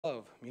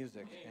Love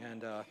music,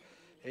 and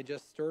it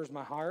just stirs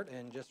my heart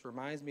and just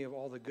reminds me of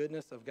all the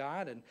goodness of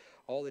God and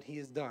all that he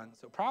has done.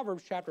 So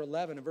Proverbs chapter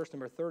 11 and verse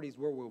number 30 is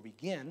where we'll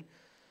begin.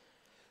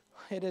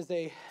 It is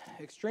a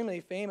extremely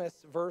famous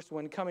verse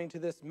when coming to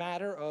this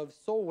matter of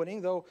soul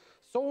winning, though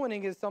soul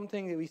winning is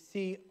something that we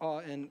see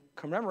and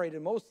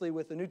commemorated mostly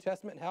with the New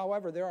Testament.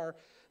 However, there are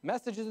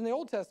messages in the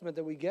Old Testament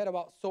that we get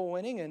about soul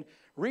winning and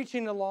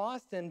reaching the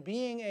lost and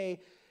being a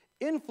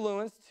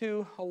influence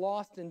to a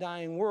lost and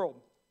dying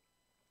world.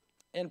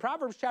 In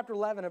Proverbs chapter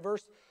 11 and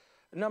verse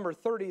number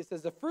 30, it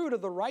says, "The fruit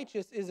of the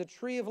righteous is a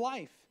tree of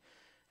life,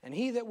 and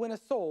he that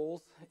winneth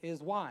souls is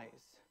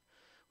wise."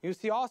 You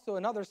see also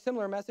another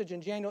similar message in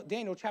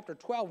Daniel chapter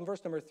 12 and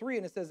verse number 3,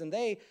 and it says, "And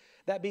they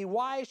that be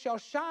wise shall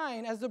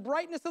shine as the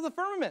brightness of the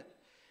firmament,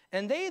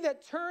 and they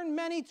that turn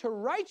many to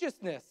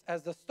righteousness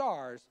as the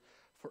stars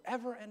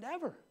forever and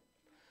ever."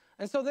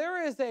 And so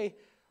there is a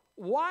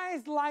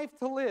wise life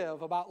to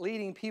live about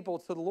leading people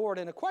to the Lord.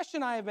 And a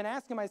question I have been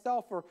asking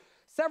myself for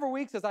several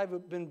weeks as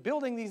I've been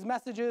building these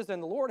messages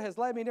and the Lord has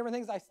led me to different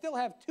things. I still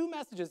have 2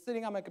 messages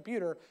sitting on my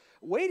computer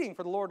waiting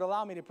for the Lord to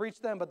allow me to preach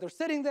them, but they're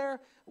sitting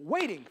there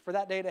waiting for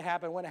that day to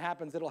happen. When it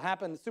happens, it'll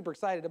happen. Super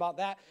excited about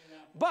that.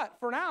 Amen. But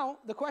for now,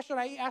 the question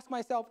I ask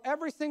myself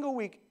every single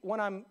week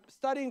when I'm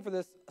studying for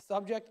this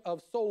subject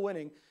of soul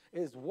winning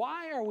is,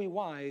 why are we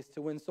wise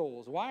to win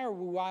souls? Why are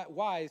we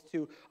wise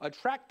to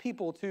attract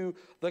people to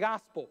the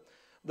gospel?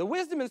 The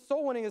wisdom in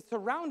soul winning is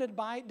surrounded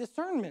by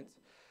discernment.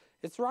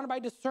 It's surrounded by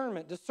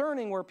discernment,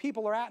 discerning where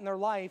people are at in their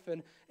life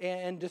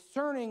and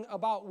discerning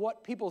about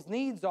what people's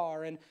needs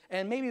are and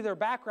maybe their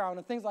background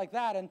and things like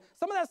that. And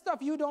some of that stuff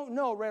you don't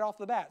know right off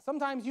the bat.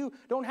 Sometimes you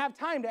don't have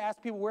time to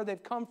ask people where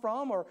they've come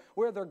from or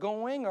where they're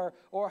going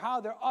or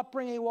how their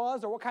upbringing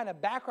was or what kind of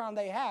background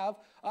they have.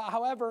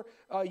 However,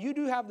 you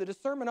do have the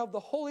discernment of the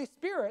Holy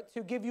Spirit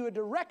to give you a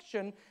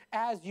direction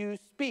as you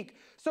speak.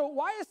 So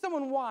why is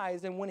someone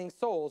wise in winning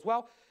souls?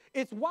 Well,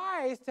 it's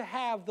wise to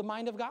have the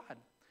mind of God.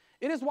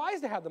 It is wise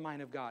to have the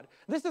mind of God.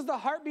 This is the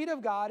heartbeat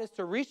of God, is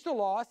to reach the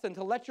lost and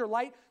to let your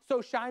light so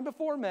shine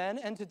before men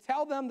and to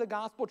tell them the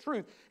gospel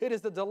truth. It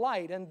is the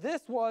delight, and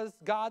this was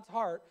God's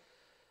heart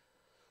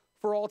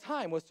for all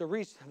time, was to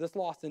reach this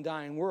lost and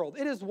dying world.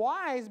 It is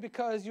wise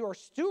because you are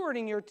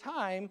stewarding your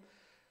time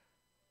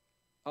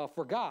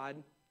for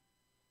God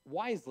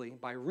wisely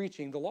by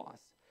reaching the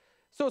lost.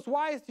 So it's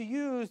wise to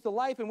use the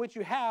life in which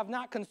you have,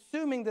 not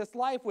consuming this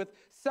life with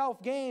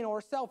self-gain or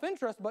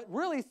self-interest, but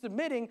really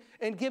submitting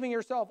and giving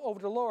yourself over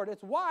to the Lord.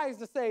 It's wise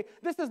to say,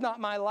 this is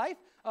not my life,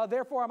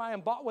 therefore I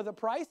am bought with a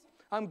price.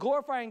 I'm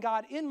glorifying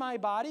God in my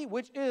body,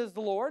 which is the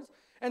Lord's.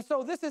 And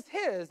so this is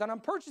his, and I'm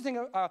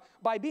purchasing,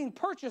 by being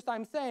purchased,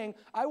 I'm saying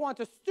I want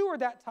to steward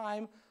that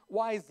time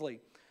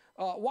wisely.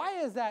 Why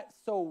is that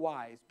so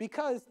wise?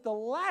 Because the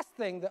last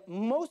thing that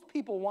most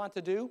people want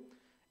to do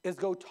is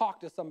go talk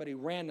to somebody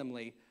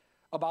randomly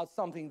about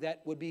something that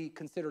would be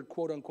considered,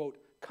 quote unquote,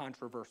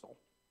 controversial,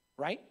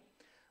 right?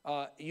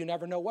 You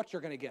never know what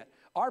you're going to get.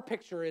 Our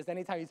picture is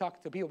anytime you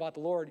talk to people about the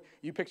Lord,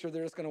 you picture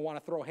they're just going to want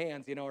to throw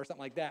hands, or something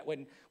like that,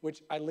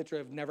 which I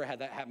literally have never had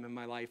that happen in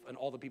my life and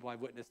all the people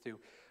I've witnessed to.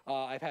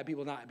 I've had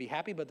people not be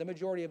happy, but the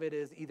majority of it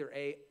is either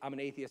I'm an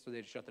atheist or they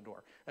just shut the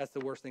door. That's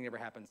the worst thing that ever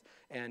happens.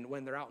 And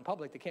when they're out in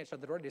public, they can't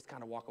shut the door, they just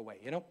kind of walk away,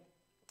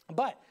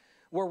 But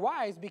we're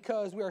wise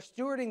because we are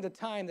stewarding the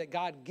time that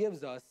God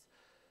gives us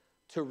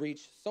to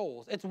reach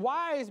souls. It's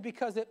wise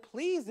because it's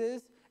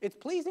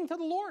pleasing to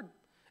the Lord.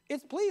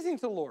 It's pleasing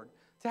to the Lord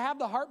to have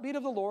the heartbeat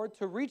of the Lord,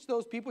 to reach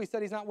those people. He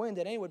said he's not willing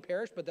that any would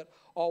perish, but that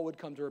all would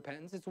come to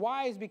repentance. It's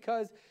wise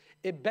because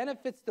it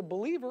benefits the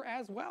believer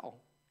as well.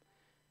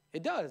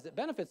 It does. It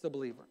benefits the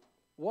believer.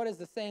 What is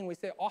the saying we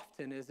say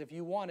often is, if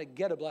you want to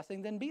get a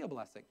blessing, then be a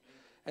blessing.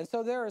 And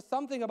so there is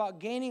something about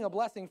gaining a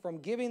blessing from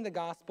giving the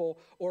gospel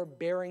or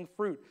bearing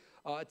fruit.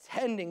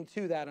 Tending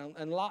to that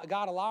and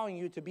God allowing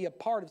you to be a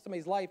part of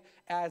somebody's life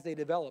as they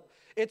develop.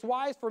 It's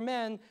wise for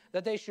men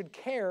that they should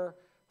care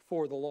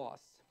for the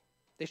lost.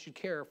 They should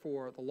care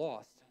for the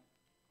lost.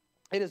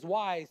 It is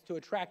wise to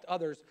attract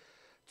others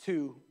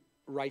to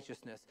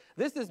righteousness.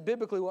 This is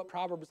biblically what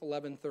Proverbs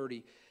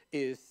 11:30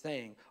 is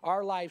saying.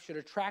 Our life should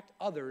attract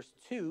others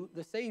to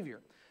the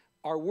Savior.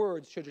 Our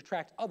words should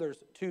attract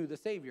others to the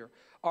Savior.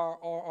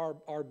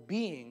 Our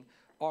being,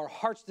 our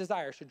heart's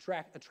desire should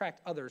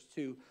attract others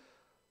to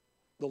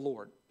the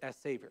Lord as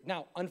Savior.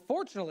 Now,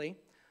 unfortunately,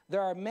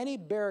 there are many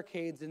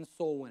barricades in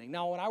soul winning.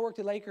 Now, when I worked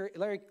at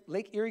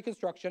Lake Erie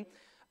Construction,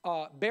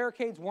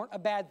 barricades weren't a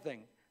bad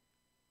thing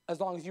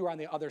as long as you were on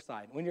the other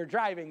side. When you're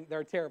driving,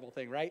 they're a terrible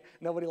thing, right?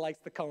 Nobody likes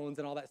the cones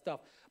and all that stuff.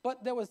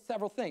 But there was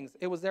several things.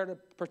 It was there to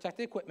protect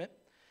the equipment.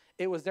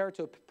 It was there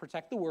to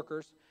protect the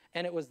workers.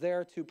 And it was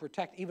there to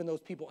protect even those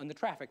people in the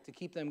traffic, to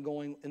keep them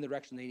going in the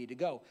direction they need to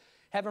go.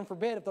 Heaven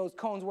forbid if those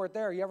cones weren't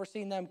there. You ever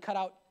seen them cut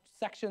out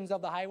sections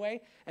of the highway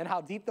and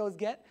how deep those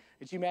get?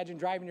 Did you imagine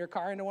driving your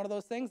car into one of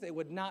those things? It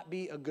would not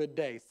be a good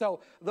day. So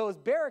those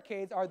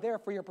barricades are there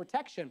for your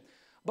protection.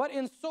 But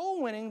in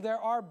soul winning, there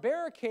are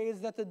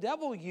barricades that the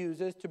devil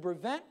uses to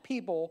prevent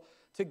people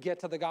to get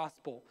to the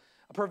gospel.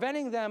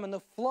 preventing them in the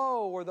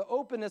flow or the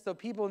openness of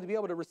people to be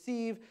able to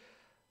receive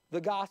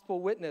the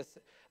gospel witness.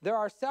 There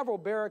are several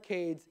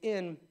barricades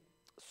in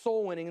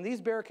soul winning, and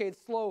these barricades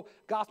slow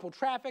gospel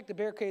traffic. The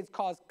barricades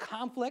cause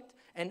conflict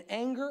and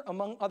anger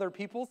among other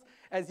peoples,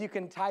 as you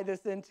can tie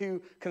this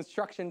into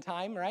construction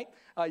time, right?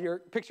 You're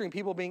picturing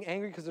people being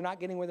angry because they're not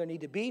getting where they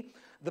need to be.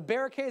 The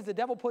barricades the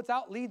devil puts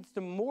out leads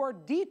to more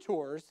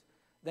detours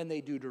than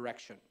they do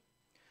direction.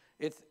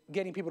 It's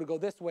getting people to go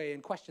this way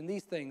and question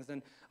these things.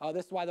 And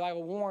this is why the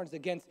Bible warns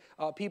against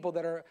people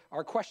that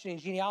are questioning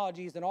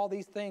genealogies and all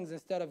these things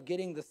instead of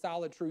getting the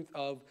solid truth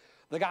of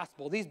the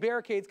gospel. These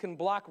barricades can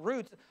block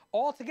routes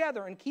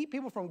altogether and keep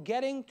people from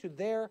getting to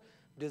their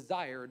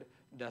desired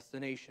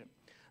destination.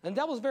 And the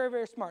devil's very,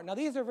 very smart. Now,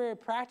 these are very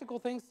practical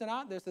things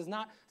tonight. This is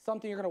not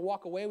something you're going to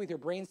walk away with your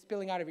brain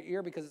spilling out of your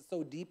ear because it's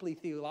so deeply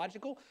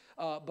theological.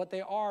 But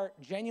they are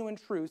genuine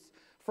truths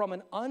from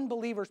an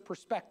unbeliever's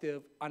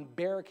perspective on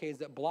barricades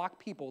that block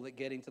people that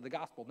get into the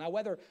gospel. Now,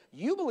 whether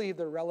you believe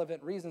they're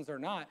relevant reasons or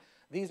not,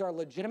 these are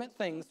legitimate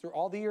things through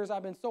all the years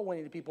I've been soul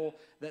winning to people,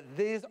 that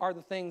these are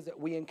the things that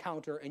we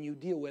encounter and you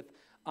deal with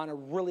on a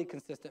really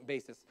consistent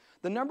basis.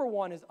 The number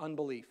one is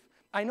unbelief.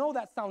 I know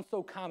that sounds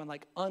so common,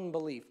 like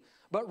unbelief.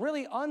 But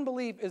really,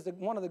 unbelief is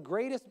one of the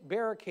greatest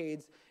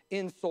barricades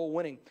in soul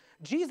winning.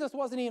 Jesus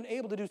wasn't even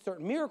able to do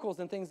certain miracles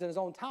and things in his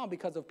own town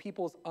because of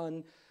people's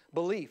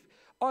unbelief.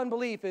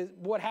 Unbelief is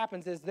what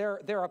happens is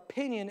their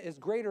opinion is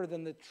greater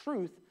than the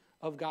truth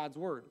of God's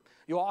word.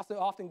 You also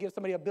often give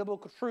somebody a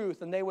biblical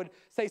truth, and they would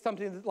say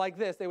something like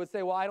this. They would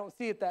say, well, I don't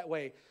see it that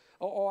way,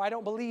 or I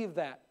don't believe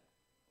that.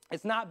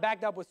 It's not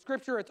backed up with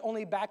Scripture. It's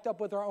only backed up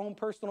with our own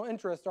personal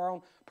interests, our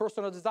own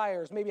personal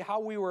desires, maybe how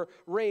we were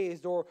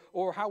raised or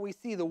how we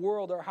see the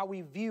world or how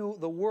we view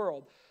the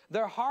world.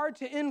 They're hard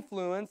to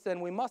influence,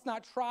 and we must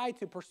not try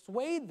to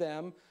persuade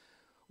them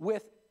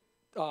with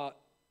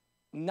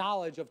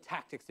knowledge of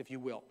tactics, if you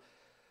will.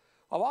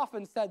 I've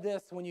often said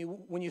this, when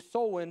you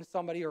soul win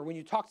somebody or when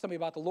you talk to somebody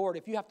about the Lord,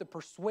 if you have to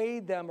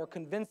persuade them or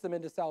convince them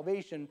into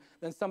salvation,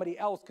 then somebody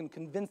else can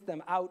convince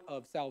them out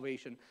of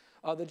salvation.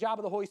 The job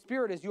of the Holy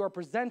Spirit is you are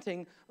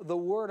presenting the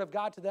Word of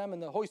God to them,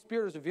 and the Holy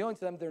Spirit is revealing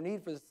to them their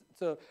need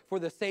for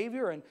the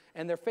Savior,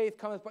 and their faith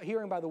comes by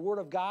hearing by the Word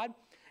of God.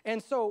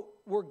 And so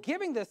we're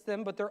giving this to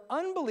them, but their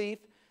unbelief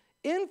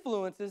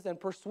influences and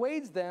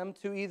persuades them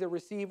to either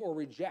receive or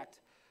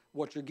reject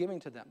what you're giving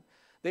to them.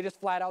 They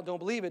just flat out don't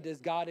believe it. Does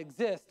God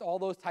exist? All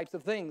those types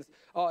of things.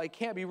 It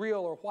can't be real,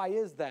 or why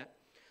is that?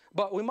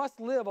 But we must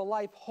live a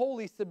life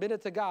wholly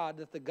submitted to God,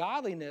 that the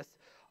godliness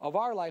of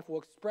our life will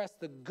express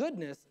the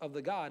goodness of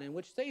the God in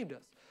which saved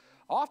us.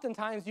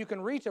 Oftentimes, you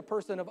can reach a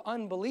person of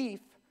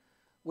unbelief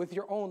with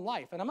your own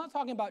life. And I'm not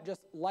talking about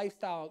just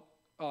lifestyle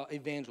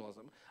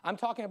evangelism. I'm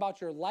talking about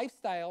your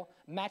lifestyle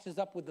matches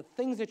up with the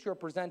things that you're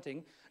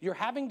presenting. You're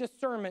having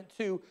discernment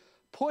to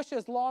push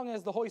as long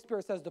as the Holy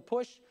Spirit says to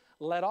push,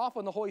 let off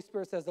when the Holy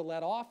Spirit says to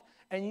let off,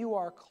 and you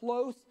are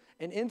close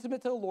and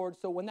intimate to the Lord.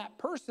 So when that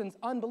person's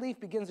unbelief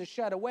begins to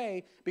shed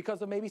away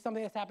because of maybe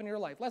something that's happened in your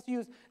life. Let's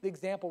use the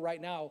example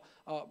right now.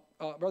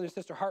 Brother and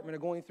Sister Hartman are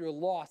going through a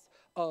loss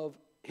of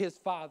his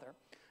father.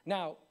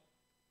 Now,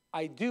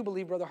 I do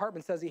believe Brother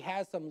Hartman says he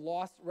has some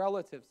lost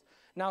relatives.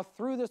 Now,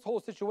 through this whole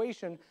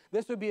situation,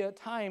 this would be a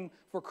time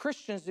for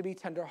Christians to be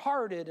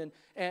tenderhearted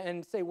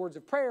and say words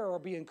of prayer or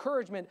be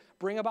encouragement,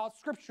 bring about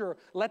Scripture,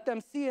 let them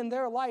see in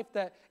their life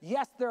that,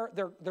 yes,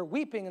 they're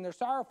weeping and they're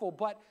sorrowful,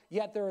 but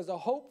yet there is a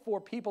hope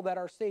for people that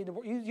are saved.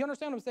 You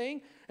understand what I'm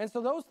saying? And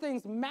so those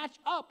things match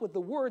up with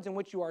the words in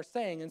which you are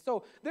saying. And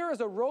so there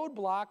is a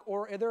roadblock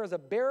or there is a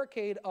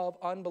barricade of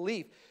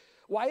unbelief.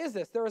 Why is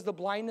this? There is the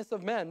blindness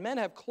of men. Men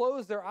have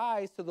closed their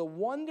eyes to the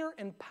wonder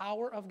and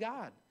power of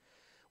God.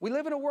 We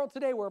live in a world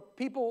today where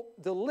people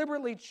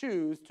deliberately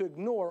choose to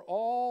ignore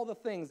all the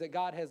things that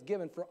God has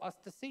given for us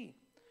to see.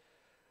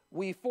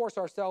 We force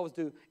ourselves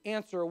to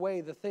answer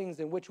away the things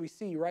in which we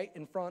see right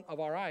in front of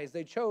our eyes.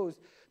 They chose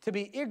to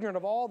be ignorant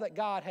of all that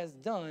God has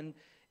done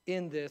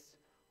in this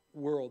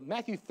world.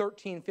 Matthew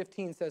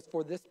 13:15 says,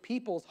 "For this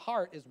people's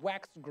heart is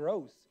waxed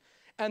gross,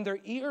 and their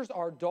ears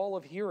are dull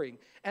of hearing,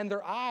 and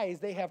their eyes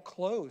they have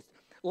closed,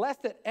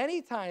 lest at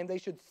any time they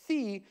should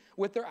see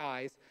with their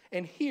eyes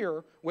and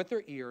hear with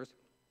their ears,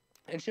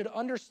 and should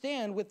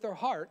understand with their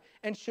heart,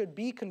 and should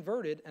be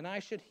converted, and I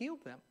should heal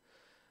them."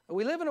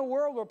 We live in a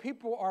world where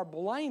people are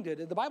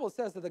blinded. The Bible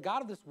says that the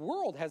God of this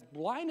world has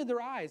blinded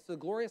their eyes to the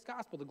glorious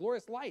gospel, the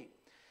glorious light.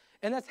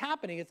 And that's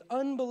happening. It's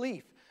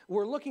unbelief.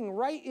 We're looking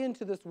right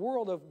into this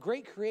world of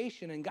great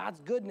creation and God's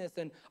goodness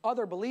and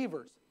other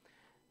believers.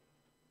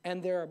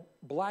 And they're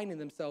blinding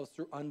themselves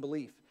through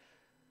unbelief.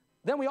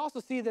 Then we also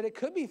see that it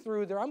could be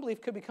through their unbelief,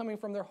 could be coming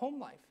from their home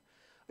life.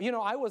 You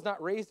know, I was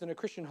not raised in a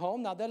Christian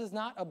home. Now, that does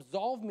not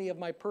absolve me of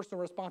my personal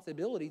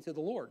responsibility to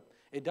the Lord.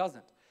 It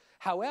doesn't.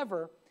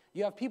 However,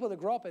 you have people that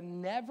grow up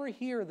and never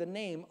hear the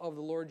name of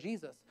the Lord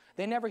Jesus.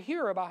 They never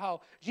hear about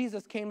how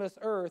Jesus came to this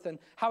earth and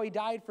how he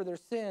died for their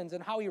sins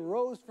and how he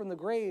rose from the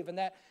grave and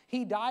that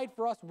he died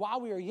for us while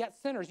we are yet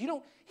sinners. You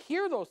don't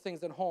hear those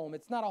things at home.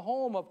 It's not a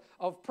home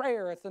of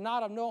prayer. It's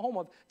not a home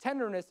of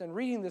tenderness and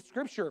reading the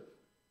Scripture.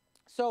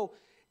 So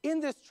in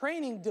this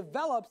training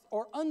develops,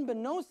 or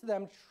unbeknownst to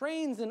them,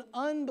 trains an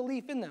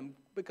unbelief in them.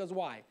 Because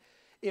why?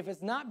 If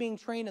it's not being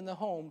trained in the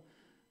home,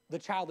 the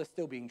child is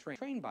still being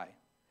trained by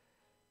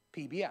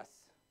PBS,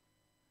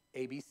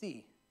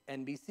 ABC,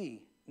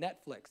 NBC,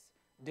 Netflix,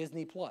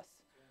 Disney Plus.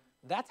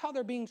 That's how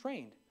they're being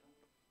trained.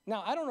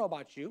 Now, I don't know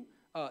about you.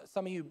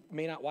 Some of you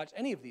may not watch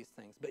any of these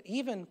things, but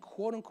even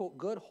quote-unquote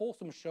good,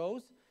 wholesome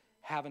shows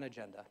have an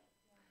agenda.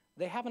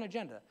 They have an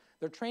agenda.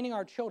 They're training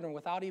our children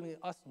without even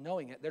us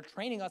knowing it. They're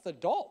training us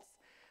adults.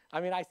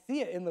 I mean, I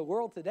see it in the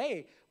world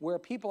today where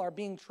people are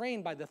being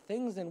trained by the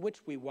things in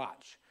which we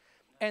watch.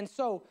 And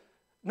so,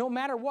 no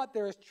matter what,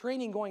 there is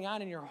training going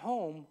on in your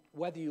home,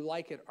 whether you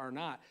like it or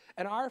not.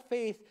 And our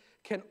faith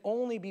can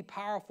only be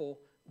powerful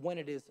when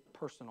it is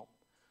personal.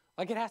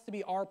 Like, it has to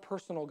be our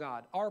personal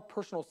God, our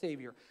personal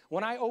Savior.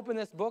 When I open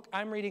this book,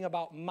 I'm reading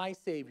about my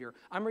Savior.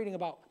 I'm reading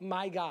about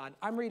my God.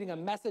 I'm reading a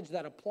message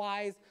that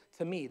applies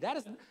to me.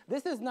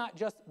 This is not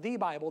just the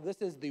Bible. This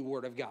is the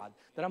Word of God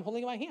that I'm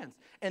holding in my hands.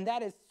 And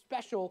that is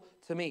special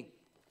to me.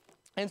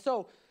 And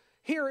so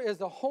here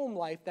is a home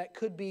life that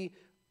could be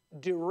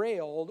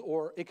derailed,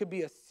 or it could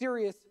be a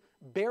serious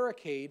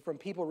barricade from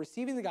people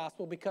receiving the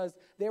gospel because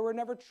they were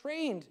never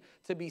trained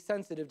to be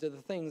sensitive to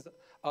the things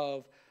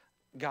of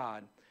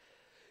God.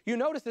 You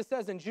notice it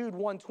says in Jude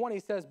 1:20,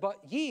 says, "But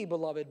ye,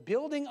 beloved,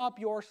 building up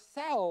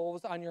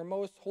yourselves on your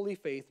most holy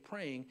faith,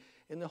 praying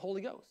in the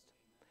Holy Ghost."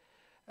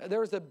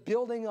 There's a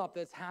building up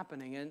that's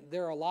happening, and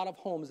there are a lot of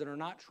homes that are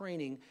not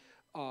training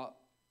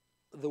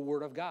the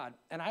Word of God.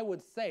 And I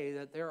would say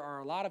that there are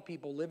a lot of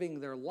people living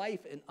their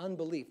life in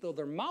unbelief. Though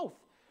their mouth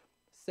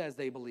says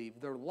they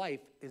believe, their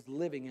life is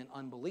living in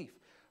unbelief.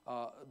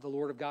 The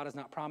Word of God is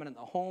not prominent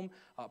in the home.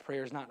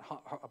 Prayer is not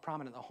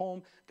prominent in the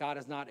home. God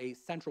is not a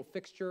central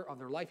fixture of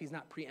their life. He's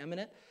not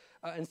preeminent.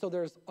 And so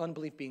there's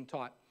unbelief being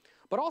taught.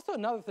 But also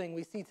another thing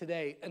we see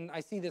today, and I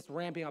see this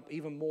ramping up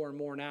even more and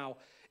more now,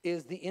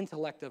 is the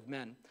intellect of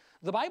men.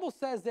 The Bible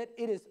says that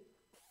it is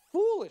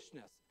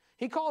foolishness.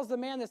 He calls the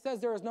man that says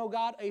there is no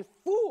God a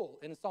fool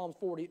in Psalms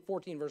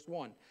 14, verse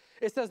 1.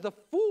 It says, "The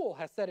fool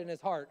has said in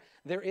his heart,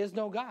 there is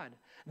no God.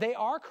 They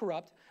are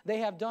corrupt. They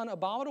have done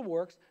abominable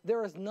works.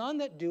 There is none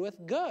that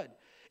doeth good."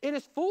 It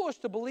is foolish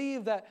to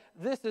believe that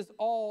this is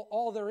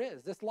all there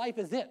is. This life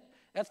is it.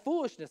 That's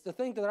foolishness to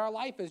think that our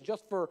life is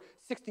just for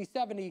 60,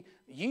 70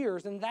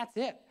 years and that's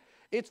it.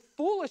 It's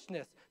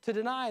foolishness to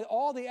deny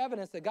all the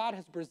evidence that God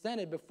has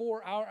presented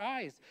before our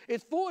eyes.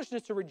 It's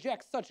foolishness to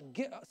reject such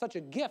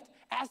a gift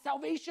as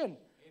salvation.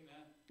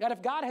 Amen. That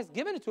if God has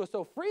given it to us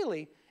so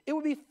freely, it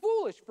would be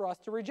foolish for us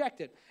to reject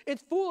it.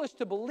 It's foolish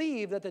to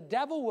believe that the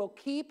devil will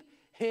keep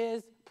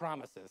his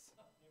promises.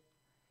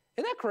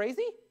 Isn't that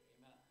crazy?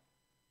 Amen.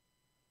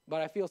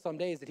 But I feel some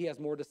days that he has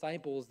more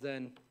disciples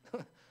than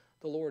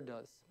the Lord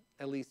does,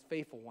 at least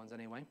faithful ones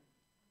anyway.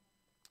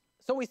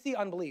 So we see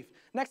unbelief.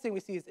 Next thing we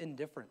see is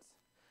indifference.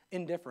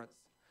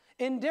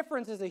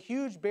 Indifference is a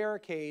huge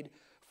barricade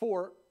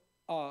for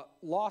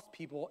lost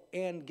people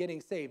and getting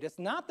saved. It's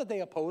not that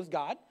they oppose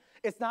God.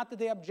 It's not that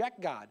they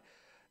object God.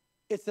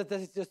 It's that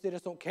they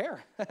just don't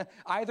care.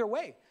 Either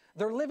way.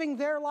 They're living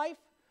their life.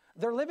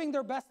 They're living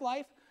their best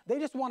life. They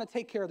just want to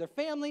take care of their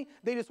family.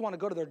 They just want to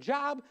go to their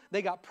job.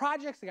 They got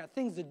projects. They got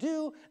things to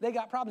do. They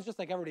got problems just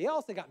like everybody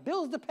else. They got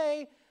bills to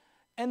pay.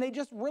 And they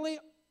just really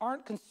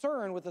aren't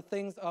concerned with the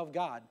things of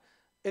God.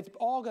 It's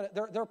all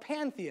they're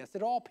pantheists.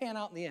 It'll all pan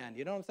out in the end.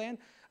 You know what I'm saying?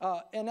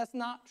 And that's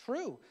not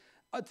true.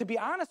 To be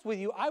honest with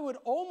you, I would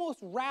almost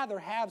rather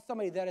have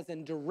somebody that is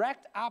in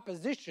direct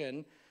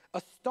opposition,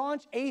 a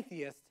staunch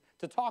atheist,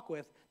 to talk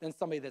with than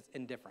somebody that's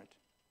indifferent.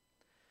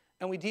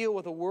 And we deal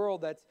with a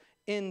world that's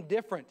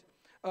indifferent.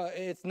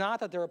 It's not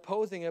that they're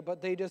opposing it,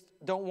 but they just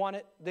don't want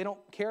it. They don't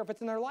care if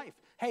it's in their life.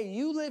 Hey,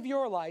 you live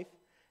your life,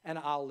 and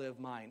I'll live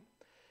mine.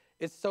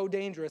 It's so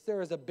dangerous.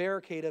 There is a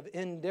barricade of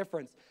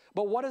indifference.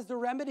 But what is the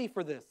remedy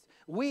for this?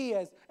 We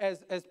as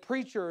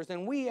preachers,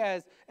 and we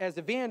as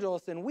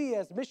evangelists, and we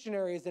as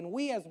missionaries, and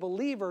we as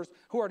believers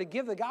who are to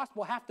give the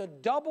gospel have to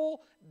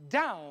double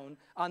down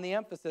on the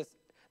emphasis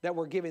that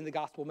we're giving the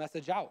gospel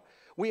message out.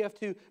 We have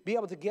to be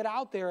able to get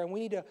out there, and we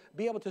need to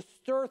be able to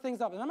stir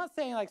things up. And I'm not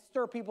saying like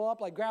stir people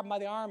up, like grab them by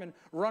the arm and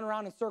run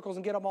around in circles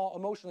and get them all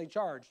emotionally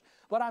charged.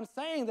 But I'm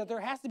saying that there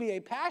has to be a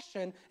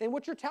passion in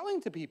what you're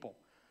telling to people.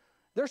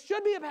 There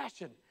should be a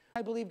passion.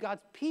 I believe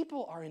God's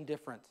people are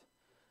indifferent.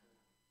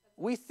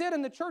 We sit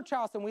in the church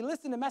house and we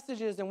listen to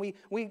messages and we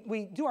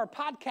do our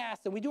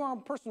podcasts and we do our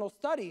own personal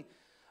study.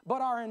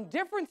 But our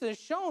indifference is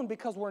shown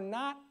because we're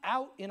not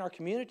out in our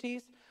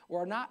communities.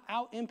 We're not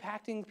out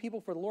impacting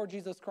people for the Lord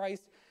Jesus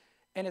Christ.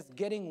 And it's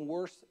getting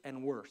worse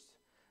and worse.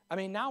 I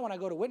mean, now when I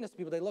go to witness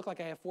people, they look like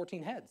I have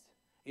 14 heads,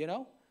 you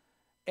know?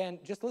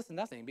 And just listen,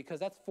 that's nothing, because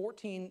that's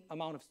 14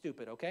 amount of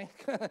stupid, okay?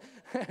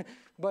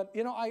 But,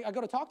 you know, I go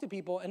to talk to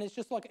people, and it's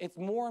just like, it's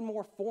more and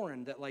more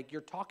foreign that, like,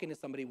 you're talking to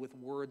somebody with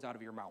words out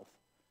of your mouth.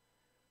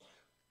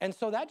 And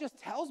so that just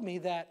tells me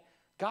that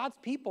God's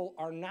people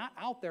are not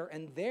out there,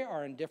 and they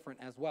are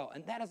indifferent as well.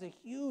 And that is a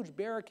huge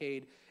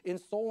barricade in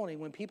soul winning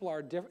when people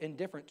are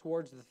indifferent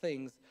towards the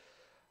things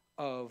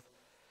of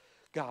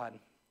God.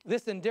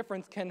 This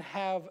indifference can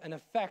have an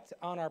effect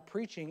on our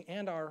preaching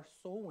and our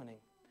soul winning.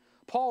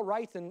 Paul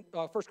writes in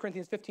 1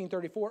 Corinthians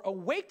 15:34,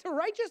 awake to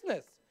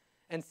righteousness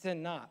and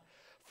sin not.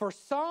 For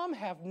some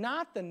have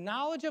not the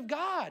knowledge of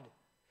God.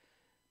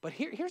 But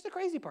here's the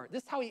crazy part.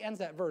 This is how he ends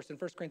that verse in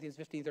 1 Corinthians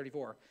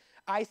 15:34.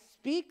 I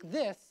speak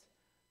this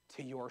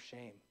to your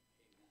shame.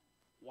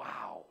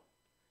 Wow.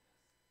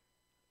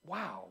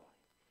 Wow.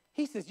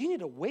 He says you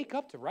need to wake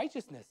up to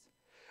righteousness.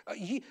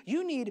 You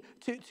need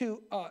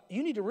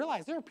to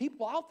realize there are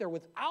people out there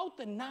without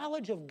the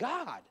knowledge of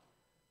God.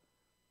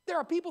 There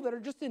are people that are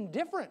just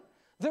indifferent.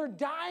 They're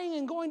dying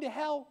and going to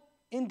hell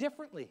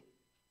indifferently.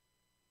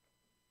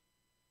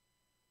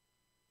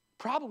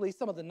 Probably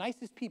some of the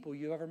nicest people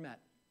you've ever met.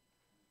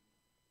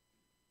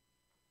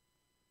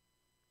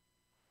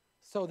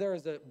 So there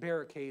is a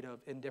barricade of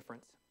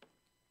indifference.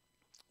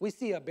 We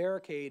see a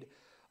barricade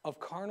of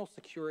carnal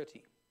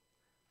security.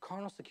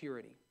 Carnal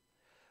security.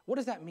 What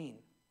does that mean?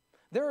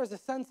 There is a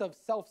sense of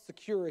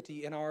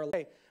self-security in our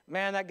life.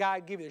 Man, that guy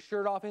gave you the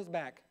shirt off his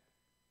back.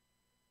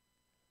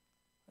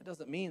 That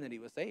doesn't mean that he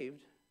was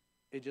saved.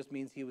 It just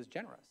means he was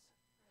generous.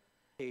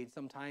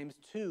 Sometimes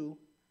to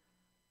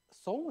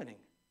soul winning.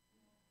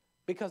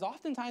 Because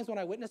oftentimes when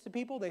I witness to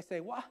people, they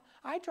say, well,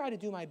 I try to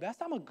do my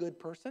best. I'm a good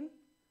person.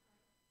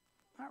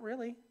 Not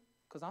really,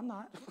 because I'm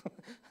not.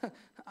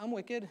 I'm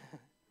wicked.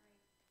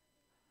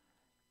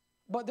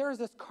 But there is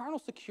this carnal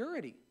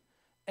security.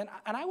 And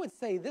I would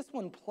say this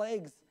one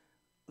plagues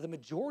the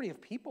majority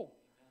of people.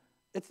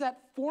 It's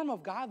that form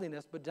of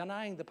godliness, but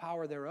denying the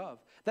power thereof.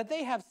 That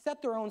they have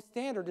set their own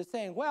standard to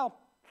saying, well,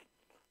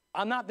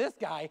 I'm not this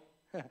guy.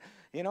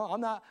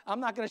 I'm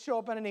not going to show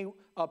up on any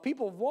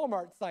People of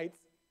Walmart sites,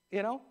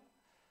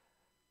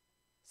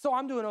 So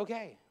I'm doing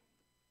okay.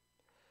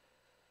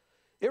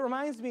 It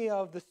reminds me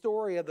of the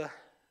story of the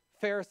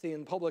Pharisee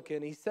and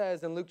publican. He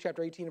says in Luke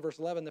chapter 18, verse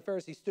 11, the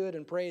Pharisee stood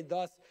and prayed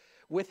thus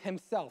with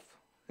himself.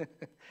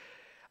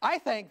 I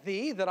thank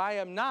thee that I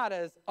am not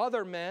as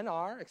other men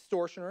are,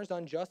 extortioners,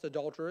 unjust,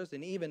 adulterers,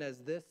 and even as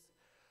this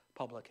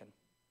publican.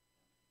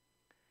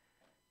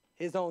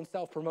 His own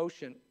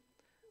self-promotion.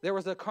 There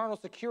was a carnal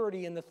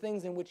security in the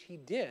things in which he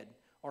did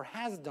or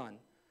has done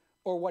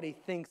or what he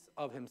thinks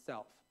of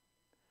himself.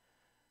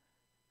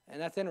 And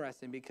that's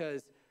interesting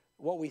because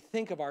what we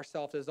think of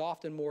ourselves is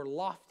often more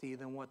lofty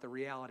than what the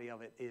reality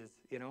of it is,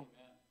 Amen.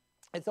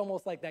 It's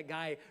almost like that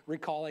guy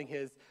recalling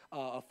his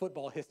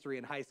football history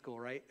in high school,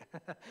 right?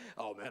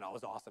 Oh, man, I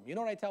was awesome. You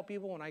know what I tell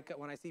people when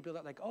I see people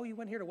that like, oh, you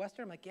went here to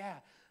Western? I'm like, yeah.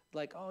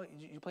 Like, oh,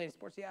 you play any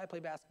sports? Yeah, I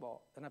played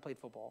basketball, and I played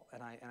football,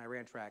 and I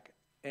ran track.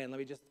 And let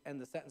me just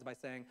end the sentence by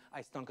saying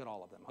I stunk at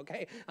all of them,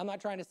 okay? I'm not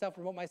trying to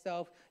self-promote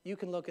myself. You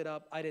can look it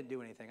up. I didn't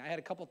do anything. I had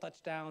a couple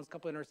touchdowns, a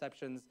couple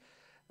interceptions.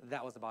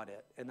 That was about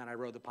it. And then I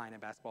rode the pine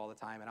in basketball all the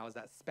time, and I was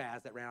that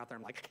spaz that ran out there.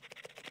 I'm like,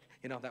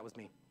 that was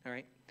me, all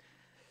right?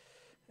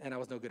 And I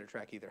was no good at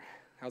track either.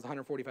 I was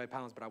 145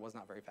 pounds, but I was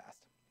not very fast,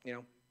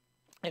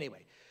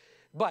 Anyway,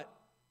 but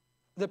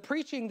the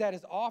preaching that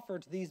is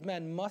offered to these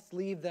men must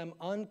leave them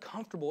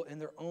uncomfortable in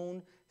their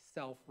own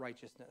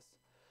self-righteousness.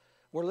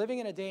 We're living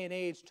in a day and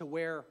age to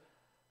where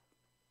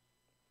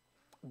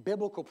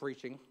biblical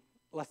preaching,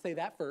 let's say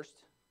that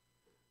first,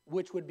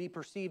 which would be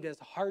perceived as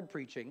hard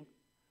preaching,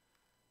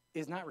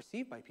 is not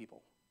received by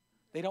people.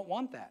 They don't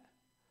want that.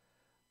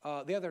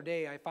 The other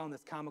day, I found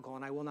this comical,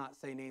 and I will not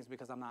say names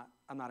because I'm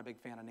not a big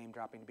fan of name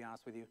dropping, to be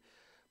honest with you.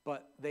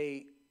 But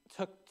they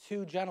took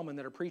two gentlemen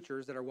that are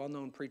preachers, that are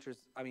well-known preachers.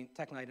 I mean,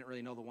 technically, I didn't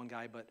really know the one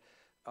guy, but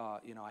I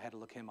had to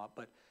look him up.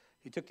 But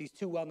he took these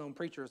two well-known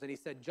preachers, and he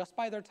said, just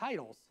by their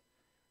titles,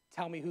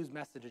 tell me whose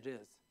message it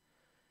is.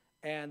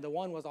 And the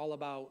one was all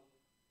about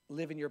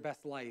living your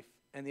best life,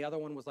 and the other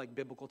one was like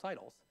biblical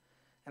titles.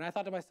 And I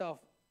thought to myself,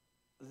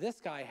 this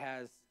guy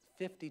has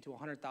 50 to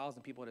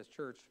 100,000 people at his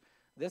church.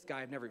 This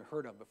guy I've never even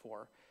heard of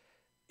before,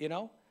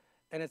 And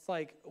it's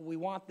like we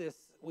want this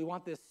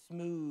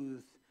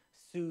smooth,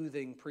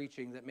 soothing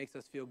preaching that makes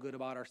us feel good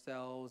about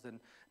ourselves, and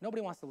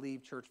nobody wants to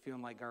leave church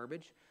feeling like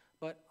garbage.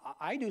 But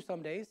I do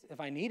some days if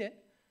I need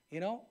it.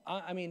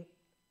 I mean,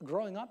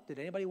 growing up, did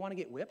anybody want to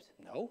get whipped?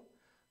 No,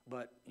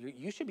 but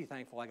you should be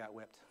thankful I got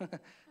whipped.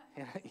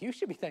 You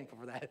should be thankful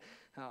for that.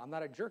 I'm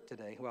not a jerk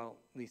today. Well,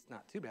 at least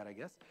not too bad, I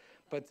guess.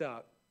 But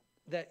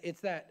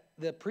that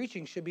the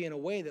preaching should be in a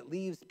way that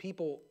leaves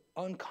people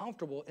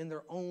uncomfortable in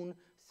their own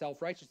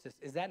self-righteousness.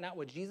 Is that not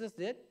what Jesus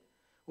did?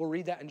 We'll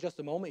read that in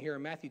just a moment here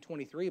in Matthew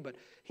 23, but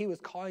he was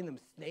calling them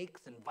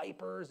snakes and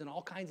vipers and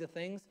all kinds of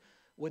things.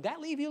 Would that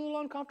leave you a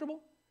little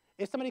uncomfortable?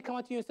 If somebody come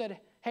up to you and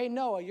said, hey,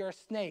 Noah, you're a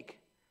snake.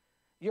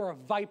 You're a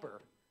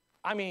viper.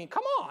 I mean,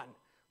 come on.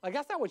 Like,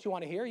 that's not what you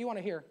want to hear. You want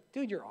to hear,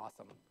 dude, you're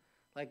awesome.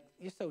 Like,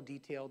 you're so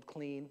detailed,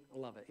 clean. I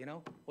love it,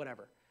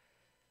 whatever.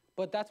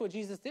 But that's what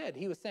Jesus did.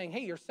 He was saying,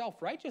 hey, your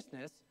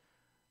self-righteousness,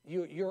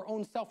 your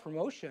own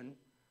self-promotion,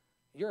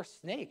 you're a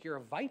snake, you're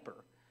a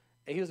viper.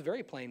 And he was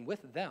very plain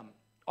with them.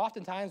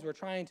 Oftentimes, we're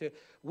trying to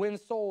win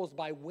souls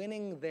by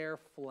winning their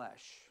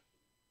flesh.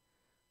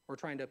 We're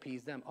trying to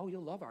appease them. Oh,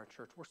 you'll love our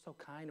church. We're so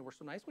kind and we're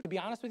so nice. To be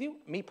honest with you,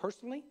 me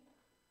personally,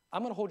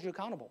 I'm going to hold you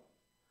accountable.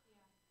 Yeah.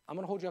 I'm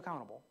going to hold you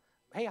accountable.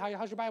 Hey,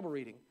 how's your Bible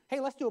reading? Hey,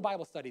 let's do a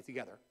Bible study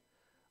together.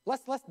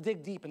 Let's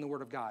dig deep in the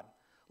Word of God.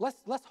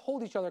 Let's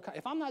hold each other.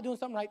 If I'm not doing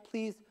something right,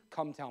 please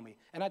come tell me.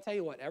 And I tell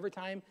you what, every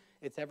time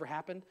it's ever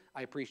happened,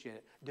 I appreciate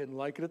it. Didn't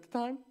like it at the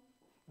time,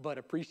 but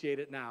appreciate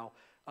it now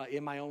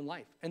in my own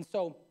life. And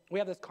so we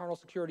have this carnal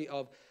security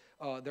of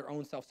their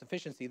own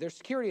self-sufficiency. Their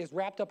security is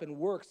wrapped up in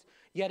works,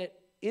 yet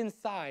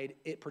inside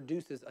it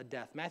produces a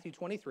death. Matthew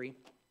 23.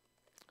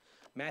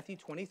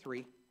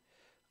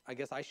 I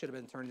guess I should have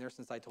been turning there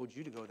since I told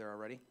you to go there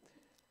already.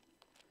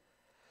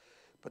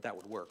 But that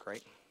would work,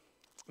 right?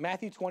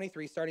 Matthew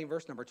 23, starting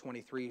verse number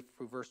 23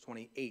 through verse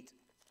 28,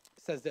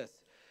 says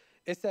this.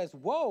 It says,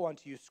 "Woe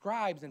unto you,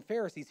 scribes and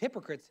Pharisees,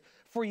 hypocrites,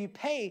 for you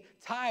pay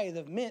tithe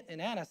of mint and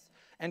anise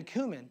and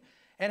cumin,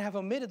 and have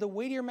omitted the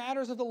weightier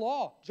matters of the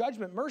law,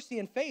 judgment, mercy,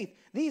 and faith.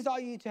 These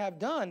ought ye to have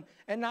done,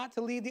 and not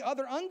to leave the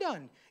other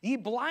undone. Ye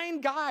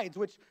blind guides,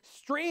 which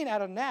strain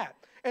at a gnat,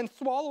 and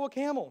swallow a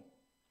camel.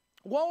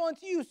 Woe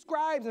unto you,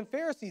 scribes and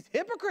Pharisees,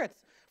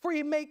 hypocrites! For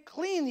ye make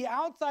clean the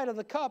outside of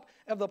the cup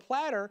of the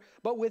platter,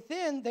 but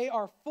within they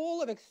are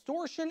full of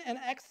extortion and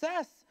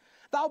excess.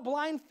 Thou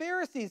blind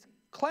Pharisees,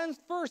 cleanse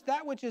first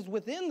that which is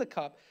within the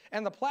cup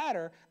and the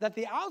platter, that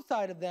the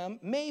outside of them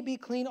may be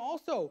clean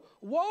also.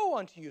 Woe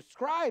unto you,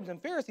 scribes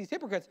and Pharisees,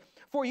 hypocrites!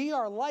 For ye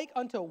are like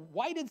unto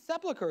whited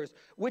sepulchres,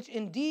 which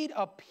indeed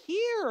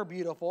appear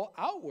beautiful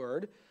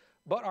outward,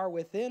 but are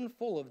within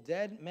full of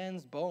dead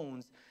men's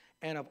bones,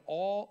 and of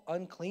all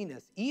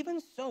uncleanness.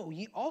 Even so,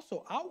 ye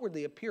also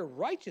outwardly appear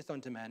righteous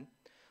unto men,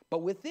 but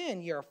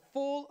within ye are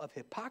full of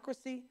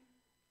hypocrisy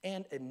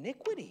and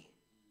iniquity."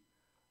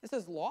 This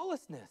is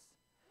lawlessness.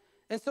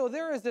 And so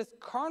there is this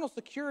carnal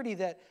security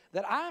that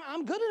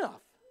I'm good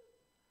enough.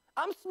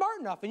 I'm smart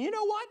enough. And you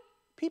know what?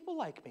 People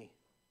like me.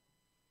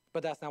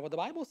 But that's not what the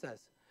Bible says.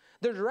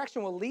 Their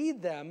direction will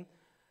lead them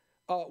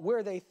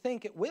where they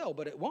think it will,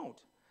 but it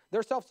won't.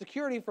 Their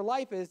self-security for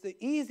life is the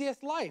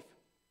easiest life.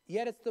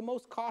 Yet it's the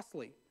most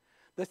costly.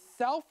 The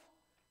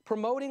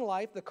self-promoting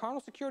life, the carnal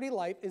security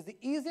life, is the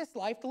easiest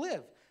life to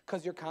live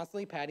because you're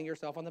constantly patting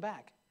yourself on the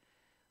back.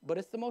 But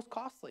it's the most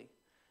costly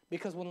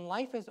because when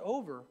life is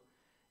over,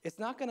 it's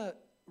not going to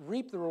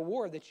reap the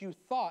reward that you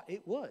thought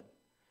it would.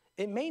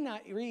 It may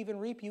not even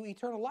reap you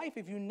eternal life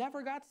if you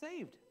never got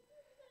saved.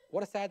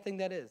 What a sad thing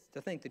that is,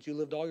 to think that you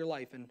lived all your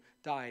life and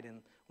died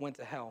and went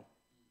to hell.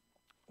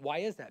 Why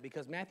is that?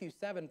 Because Matthew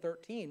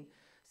 7:13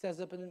 says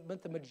that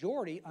the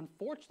majority,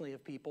 unfortunately,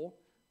 of people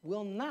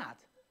will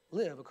not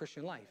live a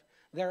Christian life.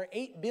 There are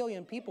 8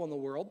 billion people in the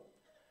world,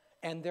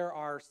 and there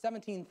are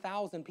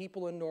 17,000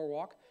 people in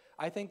Norwalk.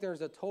 I think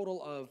there's a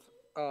total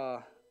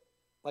of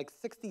like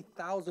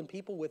 60,000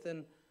 people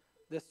within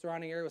this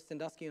surrounding area with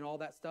Sandusky and all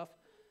that stuff,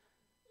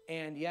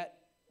 and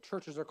yet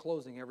churches are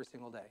closing every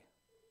single day.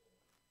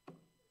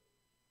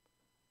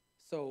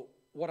 So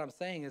what I'm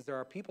saying is there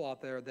are people out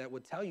there that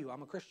would tell you,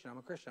 I'm a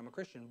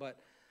Christian, but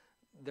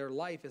their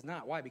life is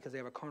not. Why? Because they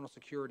have a carnal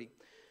security.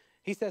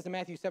 He says in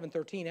Matthew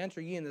 7:13,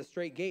 "Enter ye in the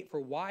straight gate, for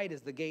wide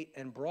is the gate,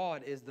 and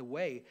broad is the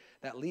way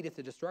that leadeth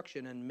to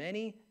destruction, and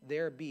many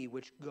there be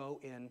which go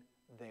in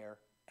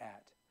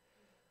thereat."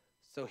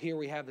 So here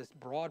we have this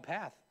broad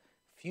path.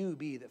 Few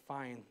be that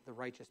find the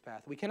righteous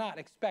path. We cannot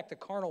expect a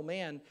carnal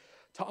man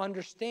to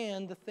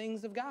understand the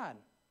things of God.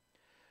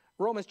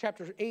 Romans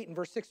chapter 8 and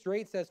verse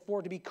 6-8 says,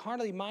 "For to be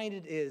carnally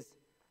minded is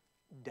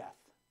death."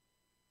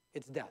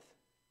 It's death.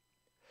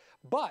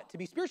 But to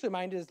be spiritually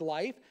minded is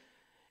life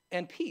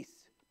and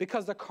peace,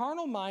 because the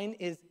carnal mind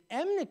is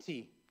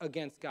enmity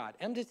against God.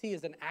 Enmity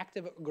is an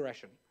active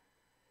aggression.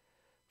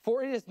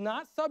 "For it is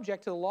not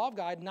subject to the law of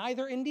God,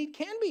 neither indeed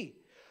can be.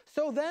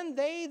 So then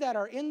they that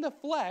are in the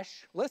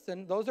flesh,"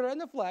 listen, those that are in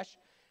the flesh,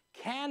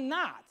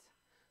 "cannot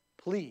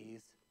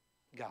please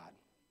God."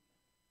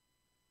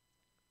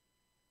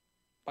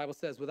 The Bible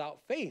says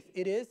without faith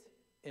it is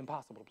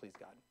impossible to please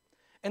God.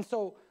 And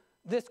so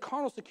this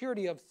carnal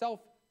security of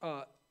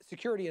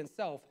security in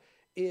self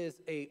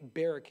is a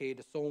barricade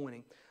to soul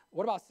winning.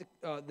 What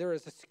about there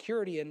is a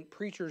security in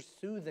preachers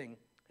soothing?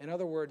 In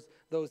other words,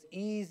 those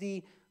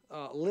easy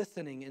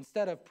listening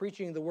instead of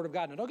preaching the Word of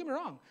God. Now, don't get me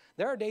wrong.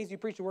 There are days you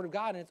preach the Word of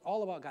God and it's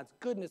all about God's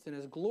goodness and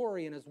His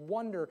glory and His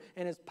wonder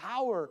and His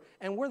power,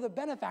 and we're the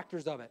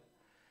benefactors of it.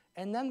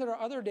 And then there are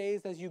other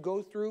days as you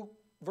go through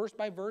verse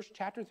by verse,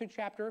 chapter through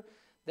chapter,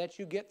 that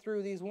you get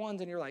through these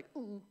ones and you're like,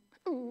 ooh,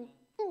 ooh,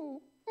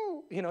 ooh,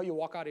 ooh. You know, you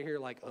walk out of here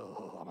like,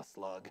 oh, I'm a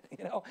slug,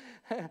 you know.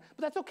 But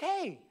that's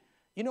okay.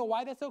 You know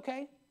why that's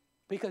okay?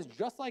 Because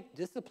just like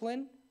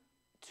discipline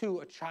to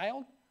a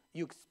child,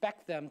 you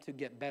expect them to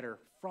get better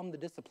from the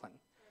discipline.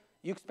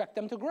 You expect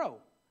them to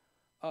grow.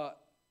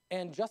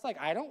 And just like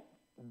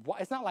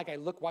it's not like I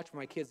watch for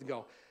my kids and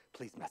go,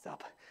 please mess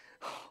up.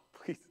 Oh,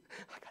 please,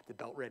 I got the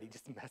belt ready,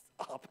 just mess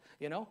up,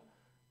 you know?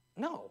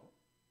 No,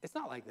 it's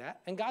not like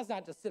that. And God's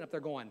not just sitting up there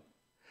going,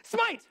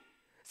 smite,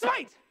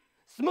 smite,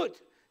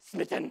 smite,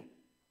 smitten.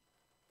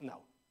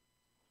 No.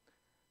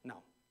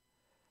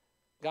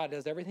 God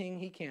does everything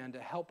He can to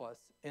help us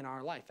in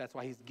our life. That's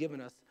why He's given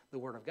us the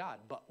Word of God.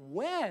 But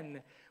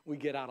when we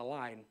get out of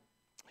line,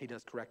 He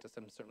does correct us.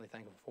 I'm certainly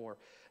thankful for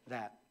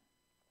that.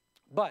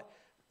 But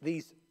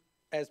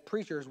as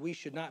preachers, we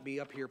should not be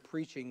up here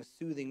preaching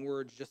soothing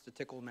words just to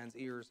tickle men's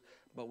ears,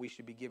 but we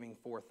should be giving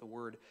forth the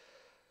word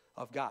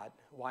of God.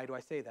 Why do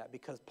I say that?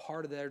 Because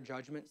part of their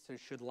judgment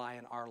should lie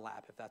in our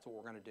lap if that's what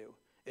we're going to do.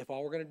 If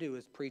all we're going to do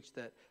is preach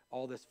that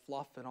all this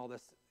fluff and all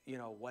this,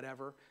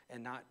 whatever,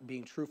 and not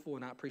being truthful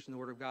and not preaching the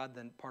word of God,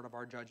 then part of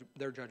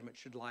their judgment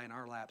should lie in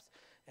our laps,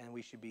 and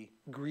we should be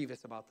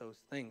grievous about those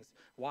things.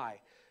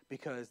 Why?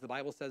 Because the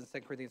Bible says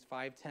in 2 Corinthians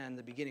 5:10,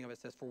 the beginning of it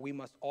says, "For we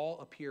must all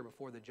appear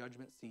before the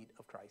judgment seat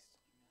of Christ."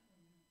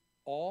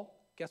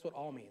 All? Guess what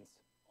all means?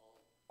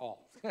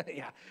 All.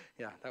 Yeah,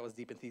 that was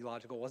deep and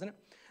theological, wasn't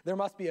it? There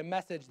must be a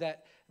message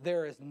that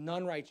there is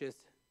none righteous,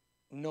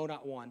 no,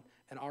 not one,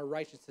 and our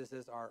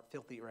righteousnesses are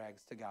filthy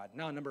rags to God.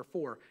 Now, number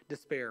 4,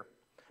 despair.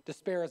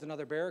 Despair is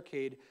another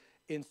barricade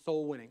in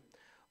soul winning.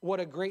 What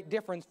a great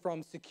difference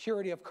from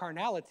security of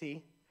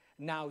carnality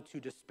now to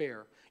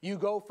despair. You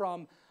go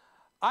from,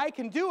 I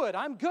can do it,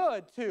 I'm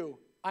good, to,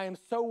 I am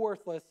so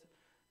worthless,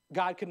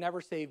 God could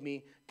never save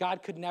me,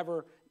 God could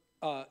never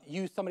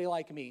use somebody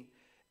like me.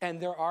 And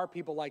there are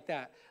people like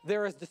that.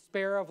 There is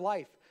despair of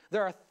life.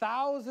 There are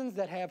thousands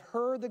that have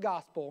heard the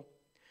gospel,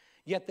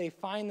 yet they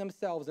find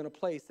themselves in a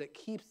place that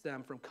keeps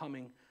them from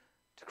coming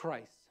to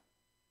Christ.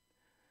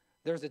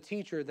 There's a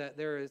teaching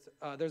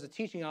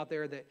out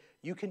there that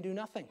you can do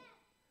nothing.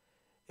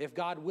 If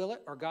God will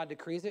it or God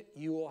decrees it,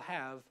 you will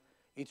have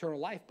eternal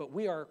life. But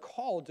we are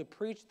called to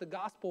preach the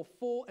gospel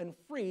full and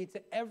free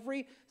to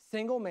every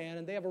single man,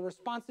 and they have a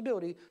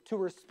responsibility to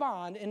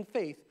respond in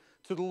faith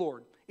to the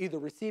Lord, either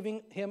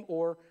receiving him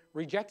or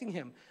rejecting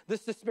him.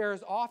 This despair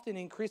is often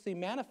increasingly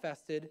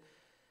manifested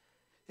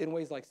in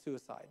ways like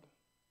suicide,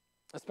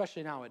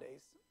 especially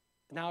nowadays.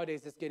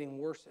 Nowadays, it's getting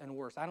worse and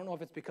worse. I don't know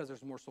if it's because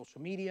there's more social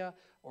media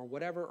or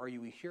whatever, or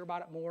you hear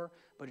about it more,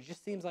 but it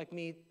just seems like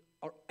it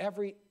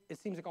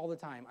seems like all the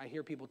time I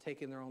hear people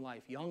taking their own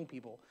life, young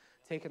people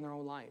taking their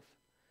own life.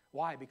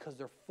 Why? Because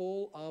they're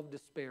full of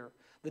despair.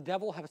 The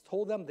devil has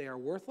told them they are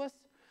worthless.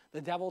 The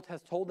devil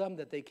has told them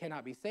that they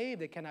cannot be saved,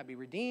 they cannot be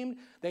redeemed.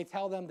 They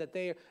tell them that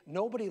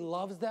nobody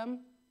loves them.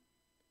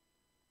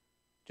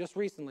 Just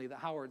recently, the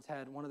Howards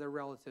had one of their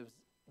relatives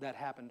that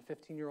happened, a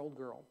 15-year-old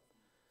girl.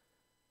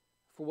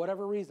 For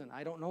whatever reason,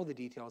 I don't know the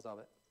details of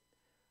it.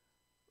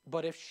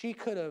 But if she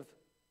could have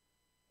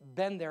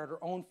been there at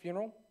her own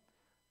funeral,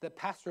 that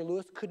Pastor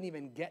Lewis couldn't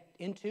even get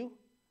into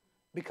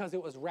because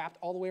it was wrapped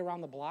all the way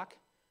around the block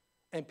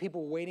and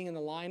people waiting in the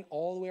line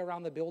all the way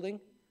around the building,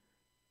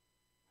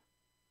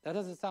 that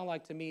doesn't sound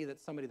like to me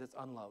that's somebody that's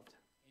unloved.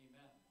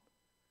 Amen.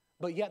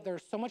 But yet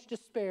there's so much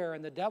despair,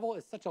 and the devil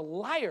is such a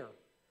liar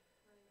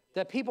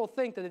that people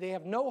think that they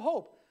have no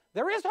hope.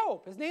 There is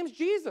hope. His name's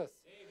Jesus.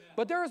 Amen.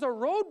 But there is a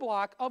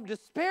roadblock of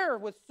despair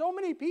with so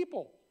many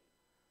people.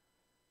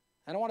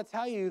 And I want to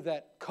tell you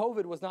that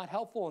COVID was not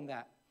helpful in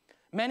that.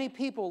 Many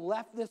people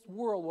left this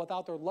world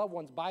without their loved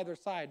ones by their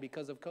side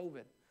because of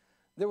COVID.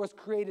 There was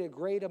created a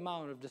great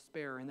amount of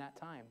despair in that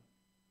time.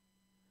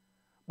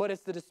 But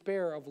it's the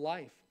despair of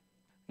life.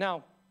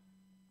 Now,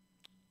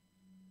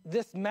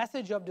 this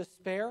message of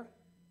despair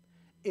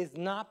is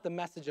not the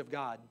message of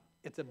God.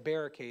 It's a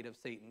barricade of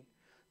Satan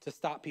to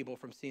stop people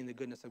from seeing the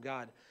goodness of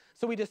God.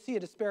 So we just see a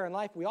despair in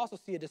life. We also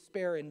see a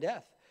despair in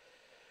death.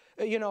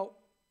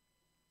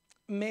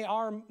 May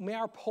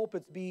our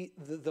pulpits be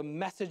the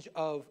message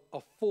of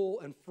a full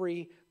and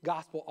free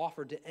gospel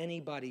offered to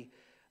anybody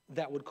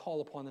that would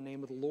call upon the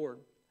name of the Lord.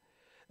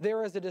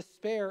 There is a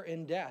despair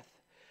in death.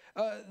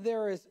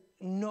 There is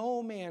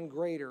no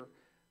greater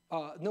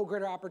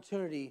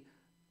opportunity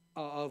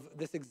of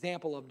this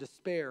example of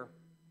despair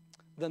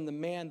than the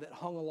man that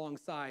hung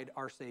alongside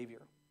our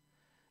Savior.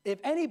 If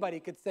anybody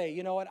could say,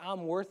 you know what,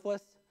 I'm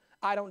worthless,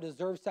 I don't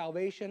deserve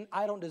salvation,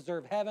 I don't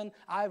deserve heaven,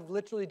 I've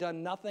literally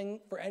done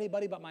nothing for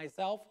anybody but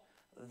myself,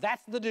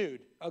 that's the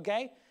dude,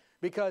 okay?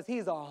 Because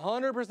he's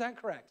 100%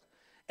 correct.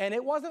 And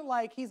it wasn't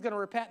like he's going to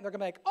repent and they're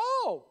going to be like,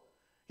 oh,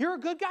 you're a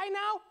good guy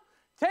now?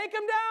 Take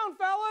him down,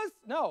 fellas.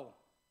 No,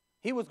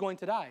 he was going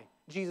to die.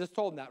 Jesus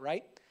told him that,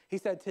 right? He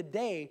said,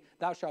 today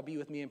thou shalt be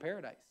with me in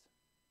paradise.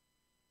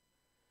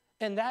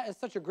 And that is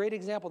such a great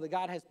example that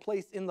God has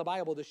placed in the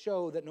Bible to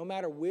show that no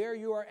matter where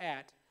you are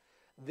at,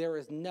 there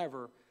is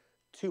never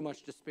too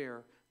much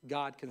despair.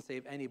 God can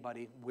save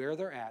anybody where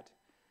they're at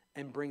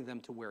and bring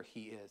them to where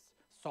he is.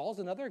 Saul's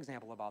another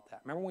example about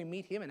that. Remember when we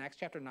meet him in Acts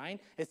chapter 9?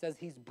 It says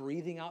he's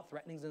breathing out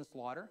threatenings and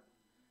slaughter.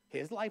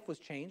 His life was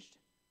changed.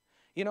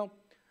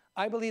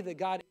 I believe that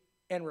God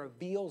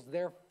reveals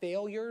their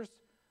failures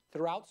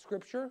throughout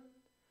Scripture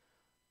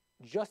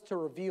just to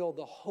reveal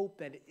the hope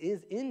that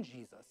is in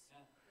Jesus.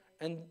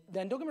 And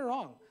then don't get me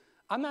wrong.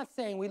 I'm not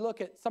saying we look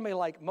at somebody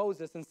like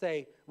Moses and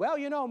say, well,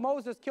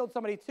 Moses killed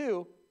somebody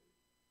too.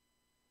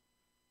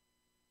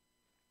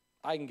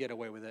 I can get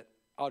away with it.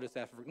 I'll just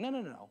ask for,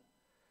 no.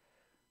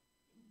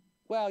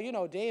 Well,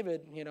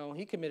 David,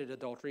 he committed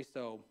adultery,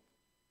 so.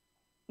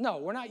 No,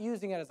 we're not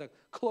using it as a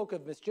cloak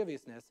of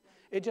mischievousness.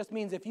 It just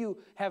means if you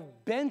have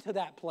been to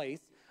that place,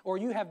 or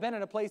you have been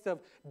in a place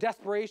of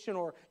desperation,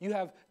 or you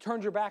have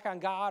turned your back on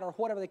God, or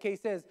whatever the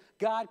case is,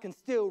 God can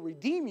still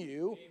redeem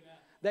you. Amen.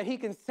 that he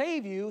can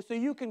save you so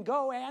you can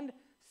go and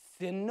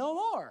sin no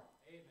more.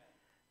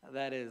 Amen.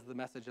 That is the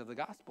message of the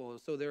gospel.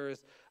 So there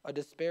is a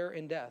despair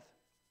in death.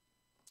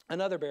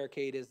 Another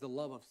barricade is the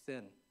love of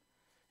sin.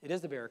 It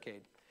is a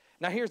barricade.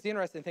 Now here's the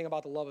interesting thing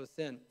about the love of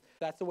sin.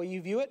 That's the way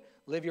you view it.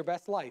 Live your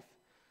best life.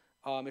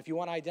 If you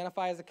want to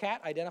identify as a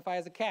cat, identify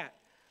as a cat.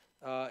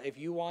 If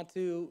you want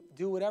to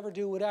do whatever,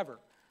 do whatever.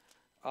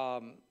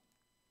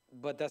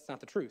 But that's not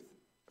the truth.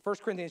 1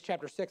 Corinthians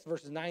chapter 6,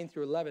 verses 9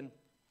 through 11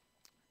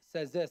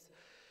 says this.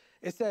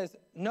 It says,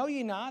 know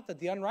ye not that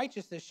the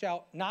unrighteous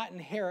shall not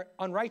inherit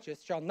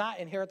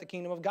the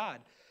kingdom of God?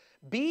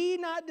 Be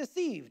not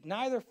deceived,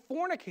 neither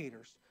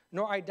fornicators,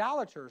 nor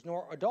idolaters,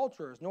 nor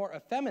adulterers, nor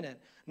effeminate,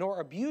 nor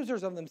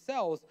abusers of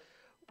themselves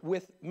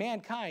with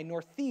mankind,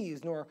 nor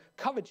thieves, nor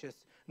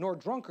covetous, nor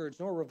drunkards,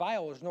 nor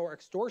revilers, nor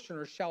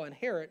extortioners shall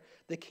inherit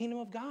the kingdom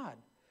of God.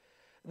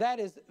 That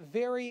is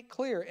very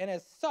clear. And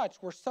as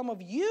such were some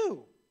of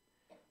you,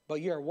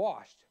 but ye are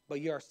washed, but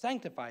ye are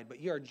sanctified, but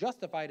ye are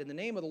justified in the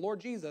name of the Lord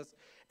Jesus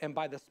and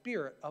by the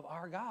Spirit of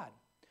our God.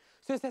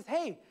 So it says,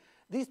 hey,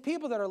 these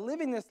people that are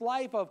living this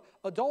life of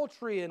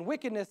adultery and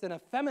wickedness and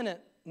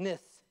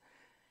effeminateness,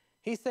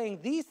 he's saying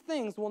these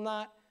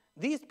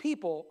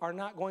people are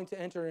not going to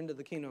enter into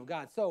the kingdom of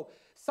God. So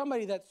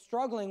somebody that's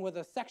struggling with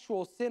a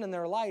sexual sin in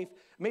their life,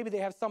 maybe they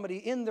have somebody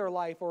in their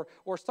life or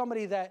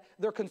somebody that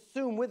they're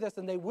consumed with this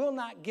and they will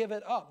not give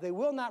it up. They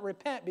will not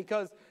repent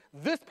because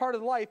this part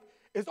of life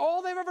is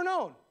all they've ever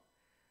known.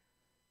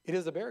 It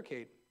is a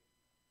barricade.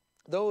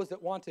 Those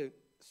that want to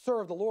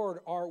serve the Lord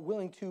are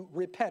willing to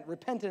repent.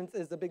 Repentance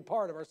is a big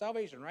part of our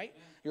salvation, right?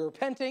 Amen. You're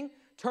repenting,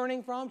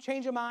 turning from,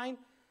 change of mind,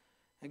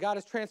 and God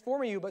is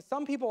transforming you. But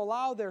some people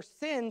allow their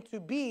sin to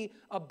be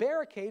a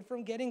barricade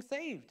from getting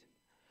saved.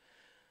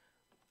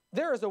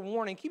 There is a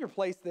warning. Keep your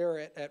place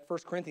there at 1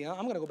 Corinthians.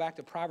 I'm going to go back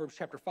to Proverbs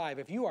chapter 5.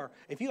 If you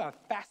have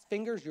fast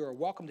fingers, you are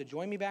welcome to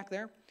join me back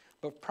there.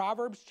 But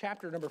Proverbs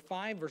chapter number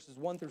 5, verses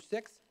 1 through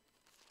 6,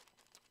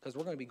 because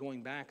we're going to be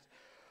going back.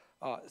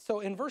 So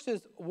in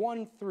verses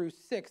 1 through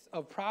 6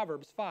 of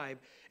Proverbs 5,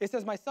 it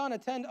says, my son,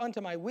 attend unto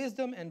my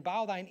wisdom and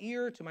bow thine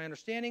ear to my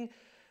understanding,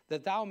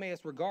 that thou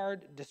mayest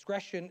regard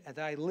discretion, and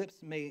thy lips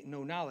may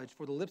know knowledge.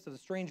 For the lips of a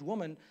strange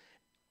woman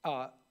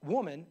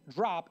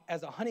drop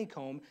as a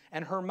honeycomb,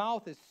 and her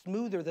mouth is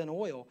smoother than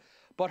oil.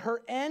 But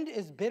her end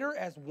is bitter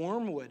as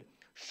wormwood,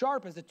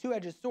 sharp as a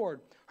two-edged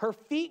sword. Her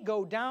feet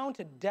go down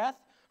to death.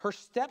 Her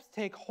steps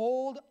take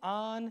hold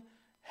on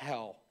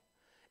hell.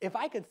 If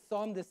I could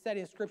sum this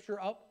setting of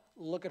Scripture up,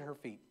 look at her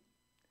feet.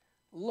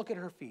 Look at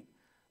her feet.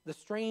 The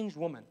strange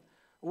woman.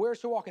 Where is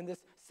she walking?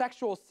 This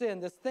sexual sin,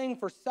 this thing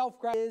for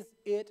self-gratification, is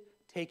it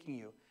taking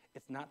you?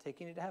 It's not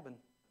taking you to heaven.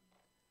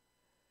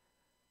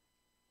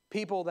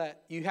 People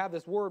that, you have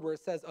this word where it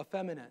says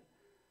effeminate.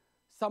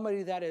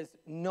 Somebody that is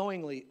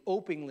knowingly,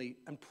 openly,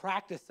 and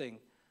practicing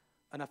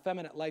an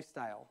effeminate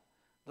lifestyle.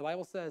 The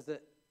Bible says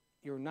that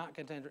you're not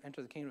going to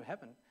enter the kingdom of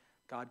heaven.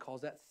 God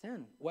calls that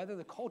sin. Whether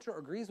the culture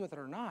agrees with it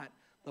or not,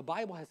 the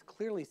Bible has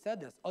clearly said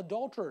this.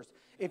 Adulterers,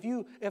 if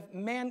you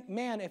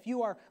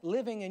are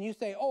living and you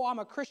say, oh, I'm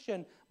a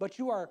Christian, but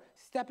you are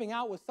stepping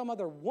out with some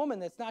other woman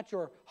that's not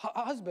your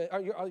husband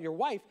or your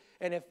wife,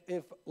 and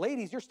if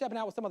ladies, you're stepping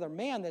out with some other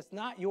man that's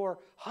not your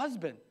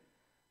husband,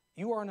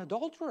 you are an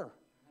adulterer.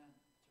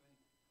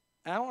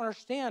 And I don't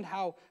understand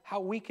how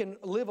we can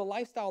live a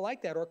lifestyle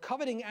like that, or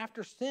coveting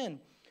after sin.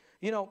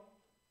 You know,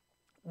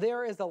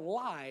 there is a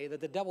lie that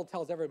the devil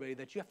tells everybody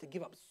that you have to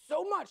give up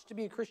so much to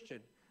be a Christian.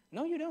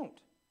 No, you don't.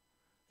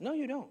 No,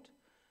 you don't.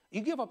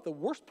 You give up the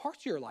worst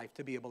parts of your life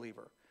to be a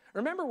believer.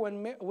 Remember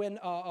when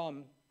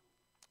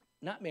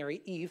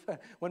Eve,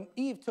 when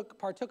Eve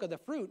partook of the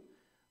fruit,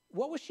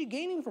 what was she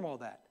gaining from all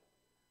that?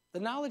 The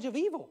knowledge of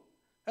evil.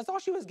 That's all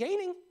she was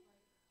gaining.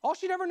 All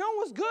she'd ever known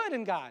was good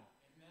in God.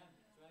 Amen.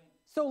 That's right.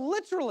 So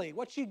literally,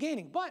 what's she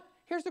gaining? But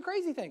here's the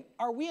crazy thing.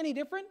 Are we any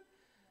different?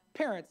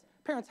 Parents,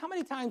 how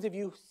many times have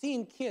you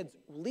seen kids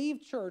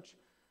leave church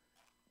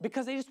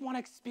because they just want to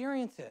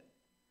experience it?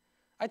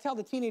 I tell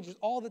the teenagers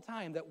all the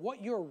time that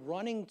what you're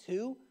running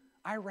to,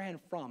 I ran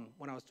from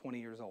when I was 20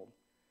 years old.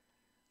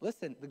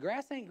 Listen, the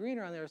grass ain't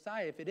greener on the other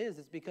side. If it is,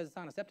 it's because it's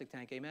on a septic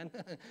tank, amen?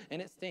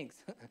 And it stinks.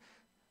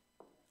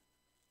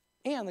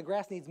 And the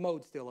grass needs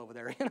mowed still over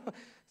there, you know?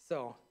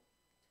 So,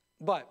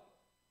 but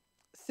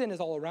sin is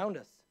all around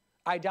us.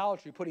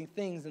 Idolatry, putting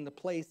things in the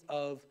place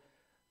of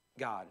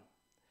God.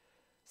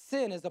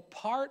 Sin is a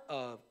part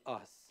of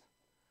us.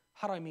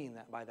 How do I mean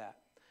that by that?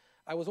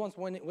 I was once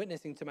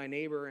witnessing to my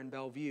neighbor in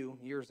Bellevue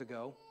years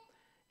ago,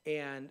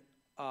 and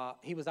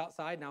he was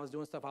outside, and I was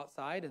doing stuff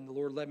outside, and the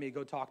Lord led me to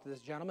go talk to this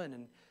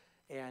gentleman,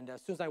 and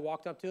as soon as I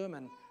walked up to him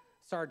and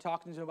started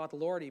talking to him about the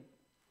Lord, he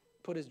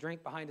put his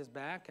drink behind his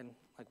back, and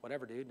like,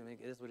 whatever, dude, I mean,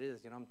 it is what it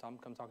is, you know, I'm talking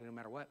to him no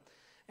matter what.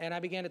 And I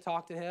began to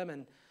talk to him,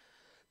 and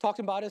talked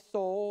to him about his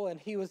soul, and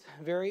he was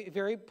very,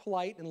 very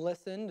polite and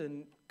listened,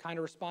 and kind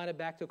of responded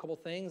back to a couple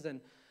things,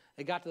 and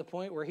it got to the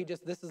point where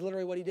this is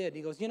literally what he did.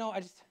 He goes, you know,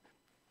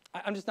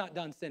 I'm just not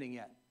done sinning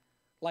yet.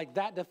 Like,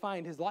 that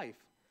defined his life.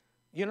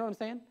 You know what I'm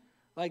saying?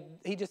 Like,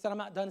 he just said, I'm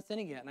not done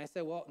sinning yet. And I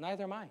said, well,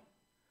 neither am I.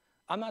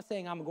 I'm not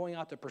saying I'm going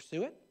out to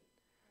pursue it,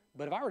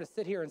 but if I were to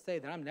sit here and say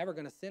that I'm never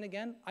going to sin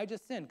again, I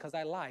just sinned because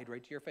I lied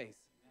right to your face.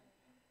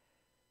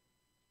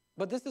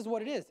 But this is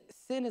what it is.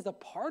 Sin is a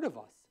part of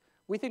us.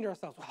 We think to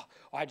ourselves, well,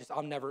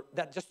 I'm never,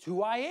 that's just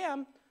who I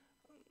am.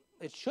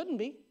 It shouldn't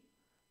be.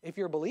 If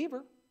you're a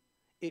believer,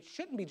 it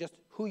shouldn't be just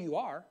who you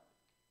are.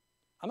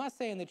 I'm not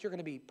saying that you're going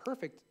to be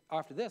perfect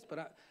after this,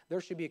 but there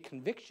should be a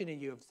conviction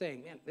in you of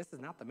saying, man, this is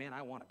not the man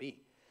I want to be.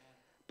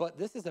 But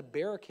this is a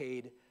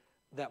barricade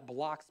that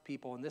blocks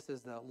people, and this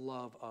is the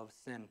love of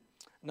sin.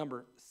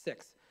 Number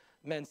 6,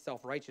 men's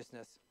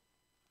self-righteousness.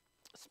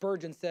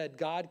 Spurgeon said,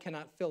 God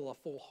cannot fill a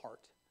full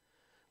heart.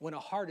 When a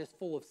heart is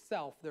full of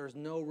self, there's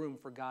no room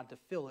for God to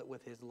fill it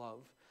with his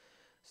love.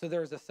 So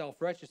there's a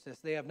self-righteousness.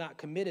 They have not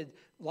committed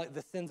like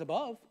the sins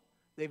above.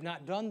 They've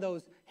not done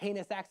those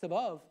heinous acts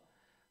above,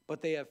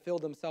 but they have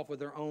filled themselves with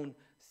their own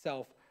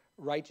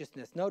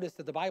self-righteousness. Notice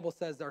that the Bible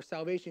says our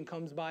salvation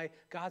comes by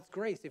God's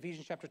grace.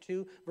 Ephesians chapter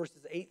 2,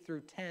 verses 8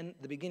 through 10,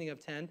 the beginning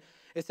of 10.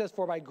 It says,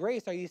 for by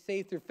grace are you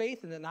saved through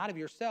faith, and that not of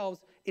yourselves.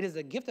 It is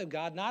a gift of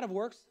God, not of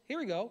works. Here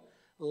we go.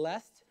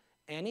 Lest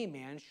any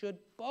man should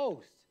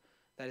boast.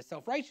 That is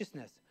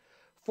self-righteousness.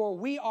 For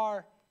we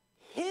are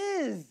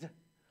his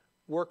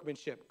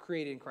workmanship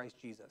created in Christ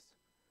Jesus.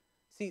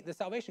 See, the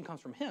salvation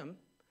comes from him.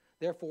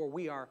 Therefore,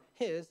 we are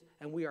his,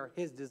 and we are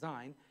his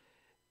design.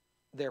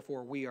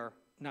 Therefore, we are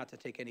not to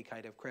take any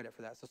kind of credit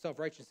for that. So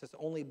self-righteousness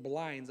only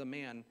blinds a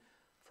man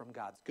from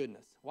God's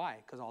goodness. Why?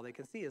 Because all they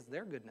can see is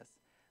their goodness,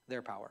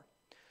 their power.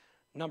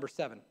 Number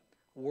 7,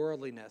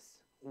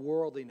 worldliness.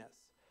 Worldliness.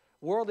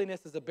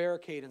 Worldliness is a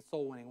barricade in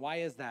soul winning. Why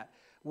is that?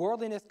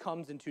 Worldliness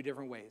comes in 2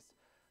 different ways.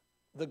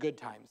 The good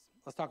times.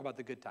 Let's talk about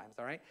the good times,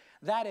 all right?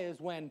 That is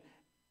when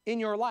in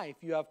your life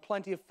you have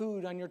plenty of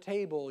food on your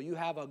table, you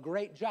have a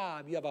great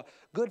job, you have a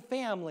good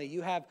family,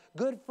 you have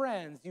good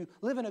friends, you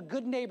live in a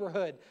good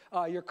neighborhood,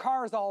 your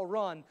car's all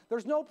run,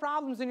 there's no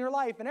problems in your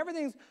life, and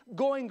everything's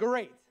going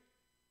great.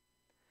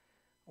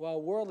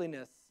 Well,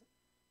 worldliness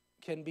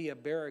can be a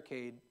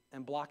barricade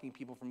and blocking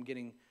people from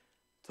getting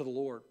to the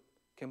Lord,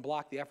 can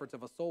block the efforts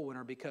of a soul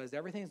winner because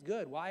everything's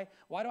good. Why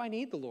do I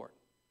need the Lord?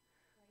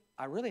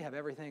 I really have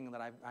everything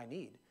that I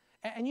need.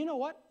 And you know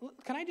what?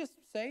 Can I just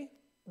say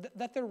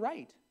that they're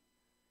right?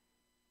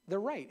 They're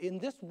right. In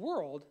this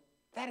world,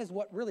 that is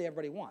what really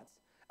everybody wants.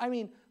 I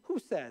mean, who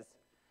says,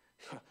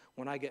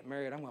 when I get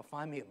married, I'm going to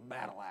find me a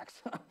battle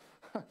axe.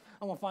 I'm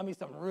going to find me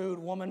some rude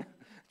woman,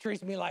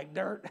 treats me like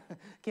dirt.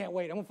 Can't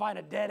wait. I'm going to find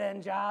a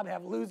dead-end job,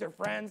 have loser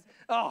friends.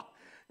 Oh,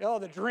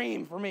 the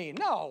dream for me.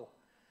 No.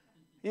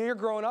 You're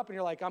growing up and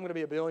you're like, I'm going to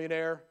be a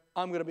billionaire.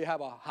 I'm going to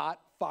have a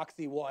hot,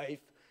 foxy wife.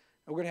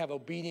 We're going to have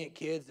obedient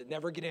kids that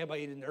never get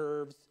anybody's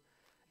nerves.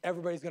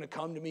 Everybody's going to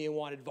come to me and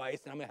want advice,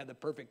 and I'm going to have the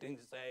perfect thing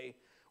to say.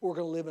 We're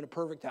going to live in a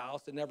perfect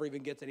house that never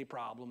even gets any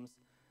problems.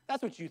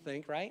 That's what you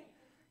think, right?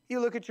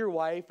 You look at your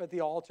wife at the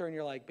altar, and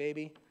you're like,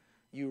 baby,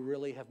 you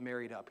really have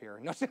married up here.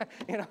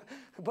 No,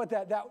 but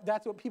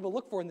that's what people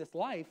look for in this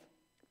life.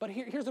 But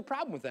here's the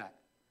problem with that.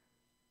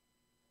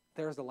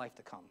 There's a life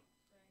to come.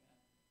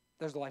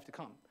 There's a life to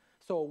come.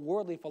 So a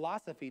worldly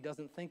philosophy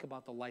doesn't think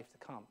about the life to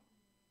come.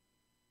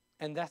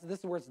 And this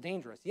is where it's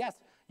dangerous. Yes,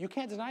 you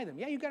can't deny them.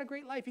 Yeah, you got a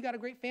great life. You got a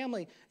great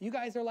family. You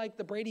guys are like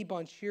the Brady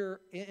Bunch here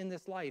in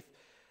this life.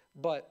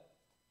 But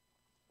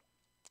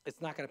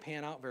it's not going to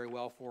pan out very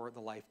well for the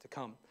life to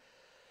come.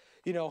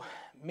 You know,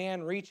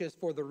 man reaches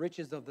for the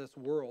riches of this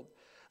world.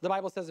 The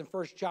Bible says in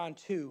 1 John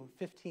 2,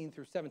 15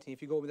 through 17.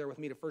 If you go over there with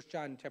me to 1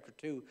 John chapter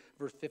 2,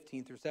 verse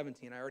 15 through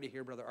 17. I already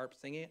hear Brother Arp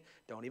singing it.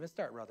 Don't even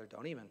start, brother.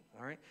 Don't even.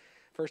 All right?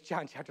 1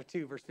 John chapter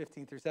 2, verse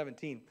 15 through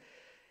 17.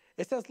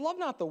 It says, love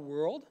not the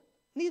world,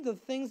 neither the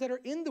things that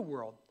are in the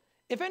world.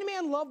 If any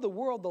man love the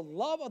world, the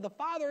love of the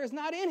Father is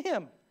not in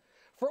him.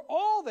 For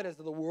all that is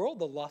of the world,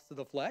 the lust of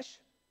the flesh,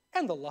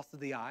 and the lust of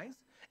the eyes,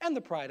 and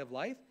the pride of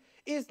life,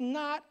 is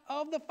not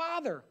of the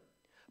Father,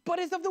 but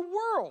is of the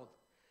world.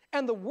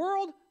 And the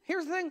world,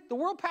 here's the thing, the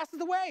world passes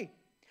away,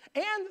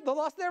 and the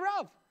lust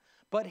thereof.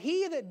 But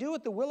he that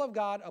doeth the will of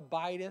God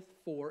abideth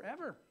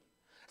forever.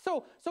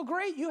 So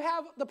great, you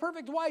have the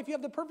perfect wife, you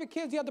have the perfect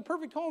kids, you have the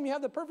perfect home, you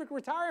have the perfect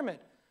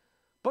retirement.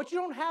 But you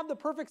don't have the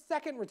perfect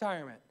second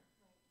retirement.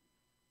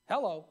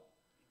 Hello.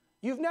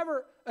 You've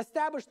never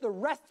established the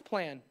rest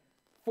plan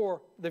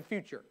for the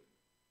future.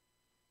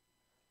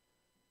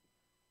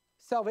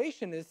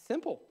 Salvation is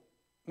simple.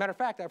 Matter of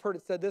fact, I've heard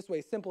it said this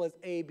way, simple as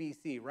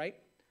ABC, right?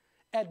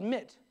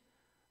 Admit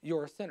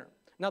you're a sinner.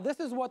 Now, this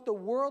is what the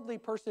worldly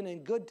person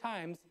in good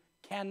times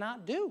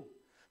cannot do.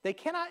 They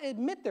cannot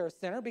admit they're a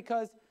sinner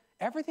because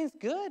everything's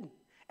good.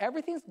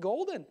 Everything's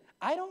golden.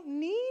 I don't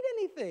need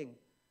anything.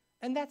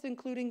 And that's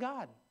including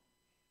God.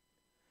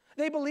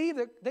 They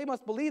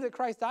must believe that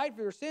Christ died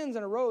for your sins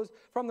and arose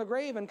from the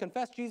grave and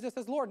confess Jesus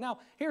as Lord. Now,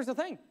 here's the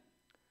thing.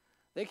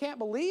 They can't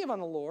believe on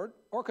the Lord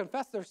or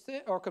confess their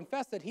sin or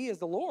confess that he is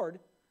the Lord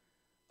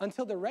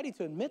until they're ready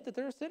to admit that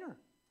they're a sinner.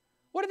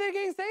 What are they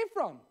getting saved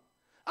from?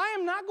 I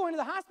am not going to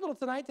the hospital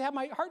tonight to have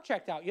my heart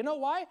checked out. You know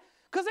why?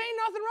 Because there ain't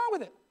nothing wrong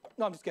with it.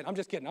 No, I'm just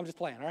kidding. I'm just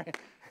playing, all right?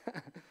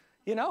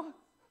 You know?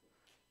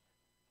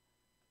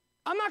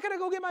 I'm not going to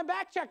go get my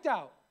back checked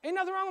out. Ain't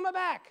nothing wrong with my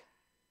back.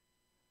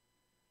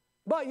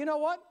 But you know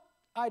what?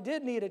 I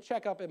did need a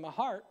checkup in my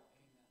heart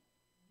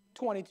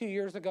 22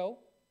 years ago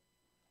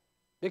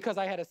because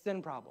I had a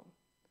sin problem.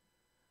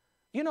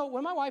 You know,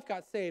 when my wife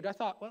got saved, I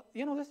thought, well,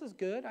 you know, this is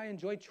good. I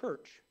enjoy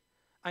church.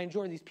 I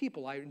enjoy these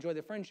people. I enjoy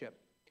the friendship.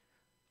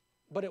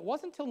 But it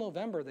wasn't until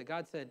November that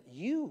God said,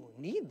 you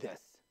need this.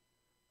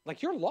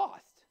 Like, you're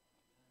lost.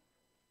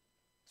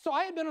 So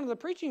I had been under the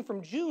preaching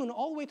from June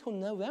all the way till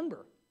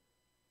November.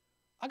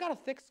 I got a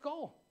thick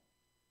skull.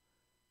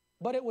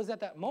 But it was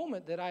at that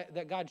moment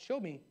that God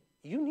showed me,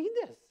 you need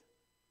this.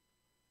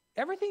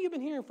 Everything you've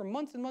been hearing for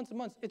months and months and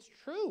months, it's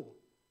true.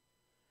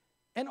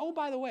 And oh,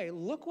 by the way,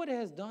 look what it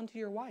has done to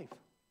your wife.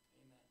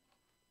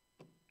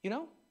 Amen. You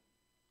know?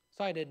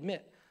 So I had to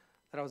admit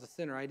that I was a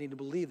sinner. I need to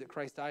believe that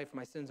Christ died for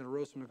my sins and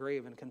arose from the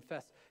grave and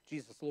confess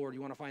Jesus Lord.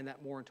 You want to find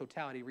that more in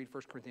totality, read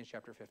 1 Corinthians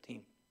chapter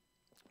 15.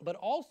 But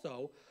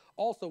also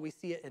we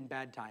see it in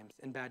bad times.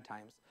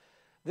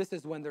 This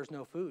is when there's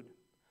no food.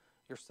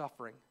 You're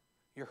suffering.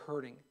 You're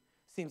hurting.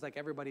 Seems like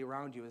everybody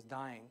around you is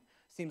dying.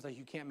 Seems like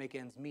you can't make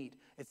ends meet.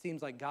 It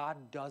seems like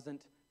God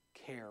doesn't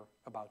care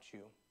about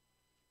you.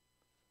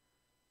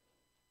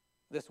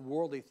 This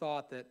worldly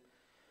thought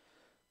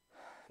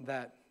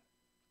that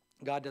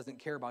God doesn't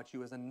care about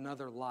you is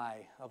another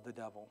lie of the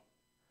devil.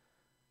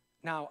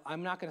 Now,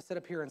 I'm not going to sit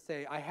up here and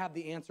say I have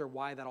the answer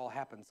why that all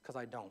happens, because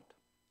I don't.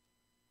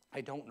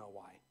 I don't know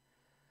why.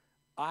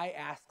 I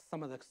ask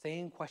some of the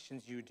same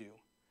questions you do.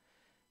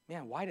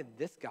 Man, why did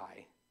this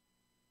guy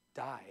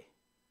die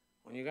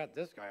when you got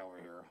this guy over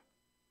here?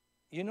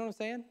 You know what I'm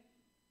saying?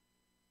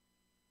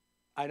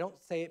 I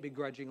don't say it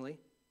begrudgingly.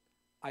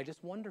 I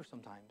just wonder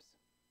sometimes.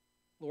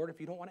 Lord,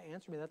 if you don't want to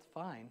answer me, that's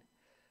fine.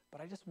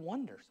 But I just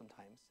wonder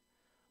sometimes.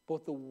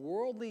 Both the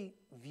worldly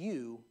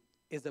view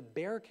is a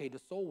barricade to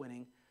soul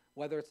winning,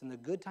 whether it's in the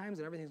good times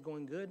and everything's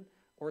going good,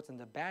 or it's in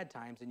the bad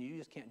times and you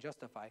just can't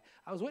justify.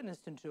 I was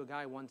witnessing to a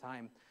guy one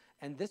time,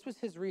 and this was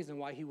his reason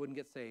why he wouldn't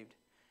get saved.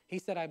 He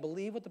said, I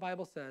believe what the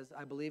Bible says.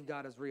 I believe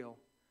God is real.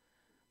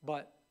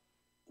 But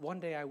one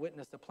day I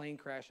witnessed a plane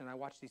crash, and I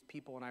watched these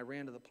people, and I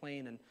ran to the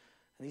plane, and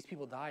these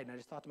people died. And I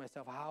just thought to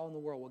myself, how in the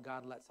world would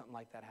God let something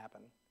like that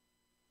happen?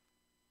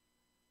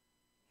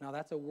 Now,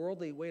 that's a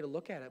worldly way to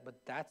look at it, but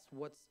that's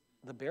what's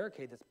the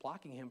barricade that's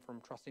blocking him from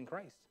trusting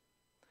Christ.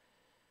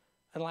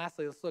 And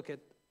lastly, let's look at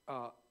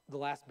the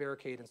last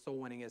barricade in soul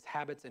winning is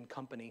habits and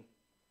company.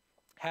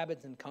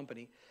 Habits and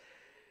company.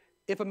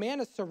 If a man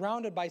is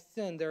surrounded by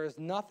sin, there is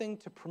nothing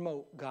to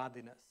promote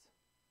godliness.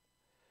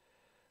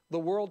 The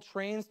world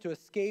trains to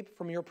escape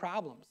from your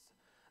problems.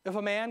 If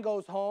a man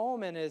goes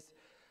home and his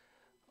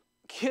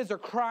kids are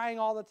crying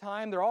all the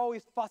time, they're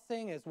always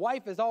fussing, his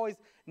wife is always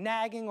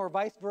nagging or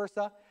vice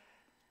versa,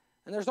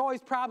 and there's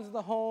always problems in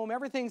the home,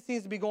 everything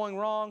seems to be going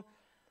wrong,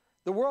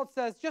 the world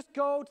says, just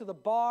go to the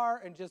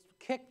bar and just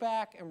kick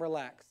back and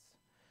relax.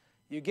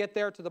 You get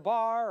there to the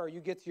bar, or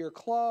you get to your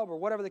club, or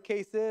whatever the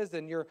case is,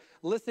 and you're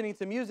listening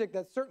to music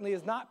that certainly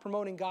is not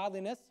promoting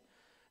godliness,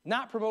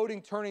 not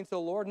promoting turning to the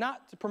Lord,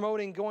 not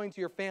promoting going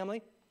to your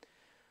family.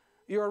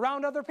 You're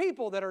around other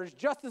people that are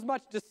just as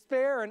much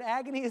despair and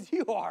agony as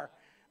you are.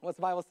 What's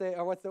the Bible say?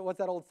 Or what's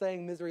that old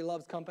saying? Misery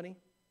loves company.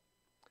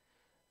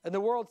 And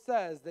the world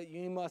says that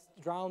you must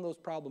drown those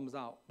problems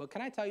out. But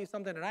can I tell you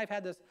something? And I've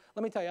had this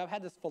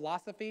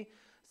philosophy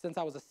since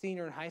I was a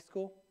senior in high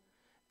school.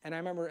 And I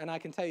remember, and I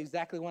can tell you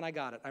exactly when I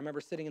got it. I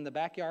remember sitting in the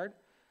backyard,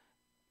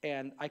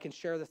 and I can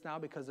share this now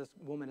because this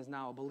woman is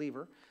now a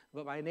believer.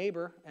 But my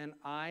neighbor and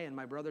I and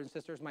my brothers and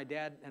sisters, my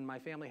dad and my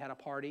family had a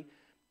party,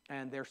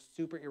 and they're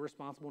super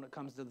irresponsible when it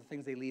comes to the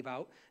things they leave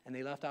out. And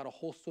they left out a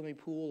whole swimming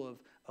pool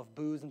of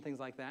booze and things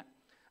like that.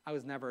 I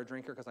was never a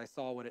drinker because I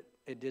saw what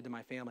it did to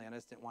my family, and I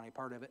just didn't want any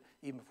part of it,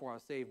 even before I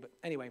was saved. But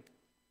anyway,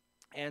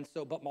 and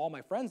so, but all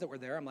my friends that were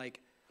there, I'm like,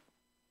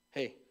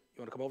 hey, you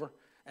want to come over?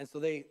 And so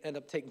they end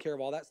up taking care of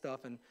all that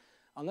stuff. And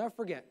I'll never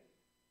forget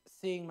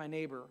seeing my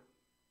neighbor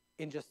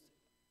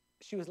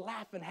she was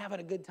laughing, having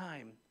a good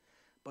time.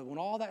 But when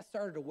all that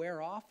started to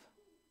wear off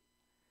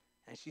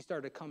and she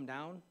started to come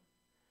down,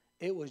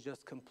 it was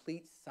just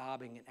complete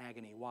sobbing and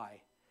agony.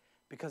 Why?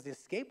 Because the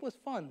escape was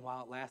fun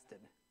while it lasted.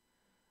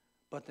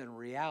 But then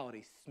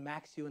reality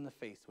smacks you in the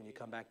face when you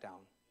come back down.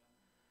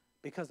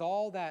 Because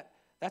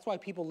that's why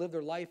people live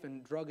their life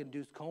in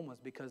drug-induced comas,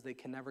 because they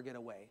can never get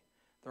away.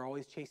 They're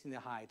always chasing the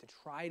high to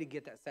try to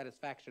get that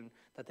satisfaction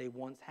that they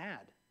once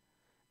had,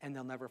 and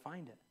they'll never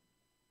find it.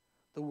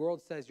 The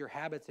world says your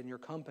habits and your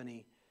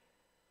company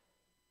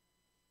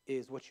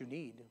is what you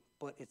need,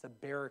 but it's a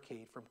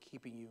barricade from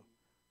keeping you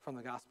from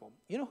the gospel.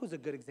 You know who's a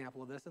good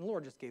example of this? And the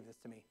Lord just gave this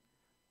to me.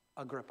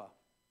 Agrippa.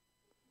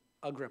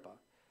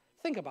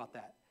 Think about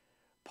that.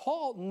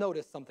 Paul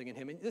noticed something in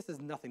him, and this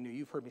is nothing new.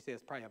 You've heard me say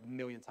this probably a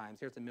million times.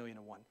 Here's 1,000,001.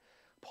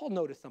 Paul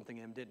noticed something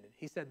in him, didn't he?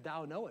 He said,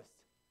 thou knowest.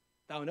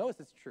 Thou knowest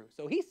it's true.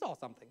 So he saw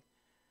something.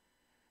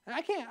 And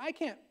I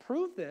can't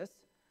prove this,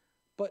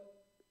 but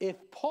if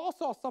Paul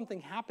saw something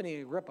happening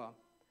in Agrippa,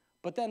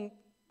 but then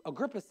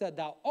Agrippa said,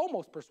 thou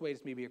almost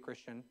persuadest me to be a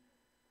Christian,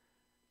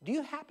 Do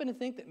you happen to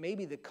think that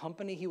maybe the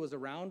company he was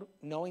around,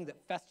 knowing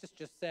that Festus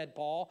just said,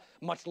 Paul,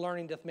 much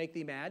learning doth make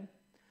thee mad,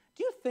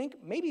 do you think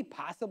maybe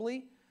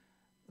possibly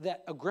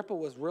that Agrippa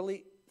was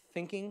really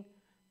thinking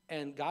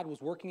and God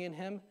was working in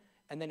him,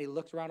 and then he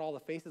looks around all the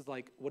faces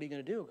like, what are you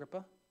going to do,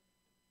 Agrippa?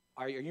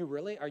 Are you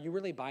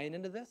really buying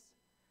into this?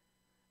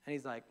 And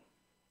he's like,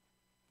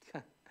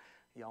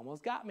 you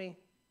almost got me.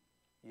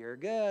 You're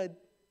good.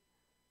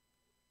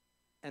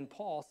 And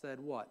Paul said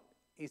what?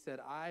 He said,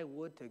 I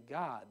would to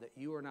God that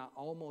you are not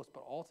almost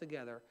but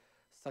altogether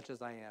such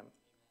as I am.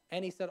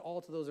 And he said all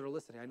to those that are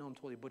listening. I know I'm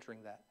totally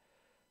butchering that.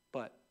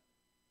 But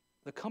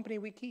the company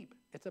we keep,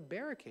 it's a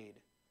barricade.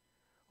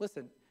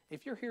 Listen,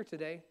 if you're here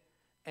today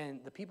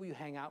and the people you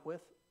hang out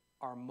with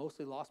are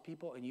mostly lost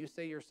people and you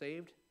say you're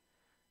saved,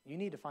 you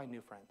need to find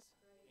new friends.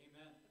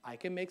 Amen. I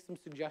can make some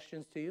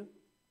suggestions to you.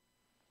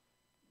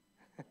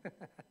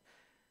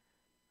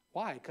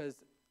 Why? Because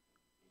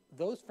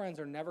those friends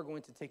are never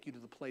going to take you to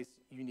the place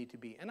you need to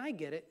be. And I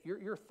get it.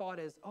 Your thought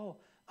is, oh,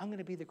 I'm going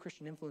to be the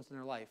Christian influence in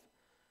their life.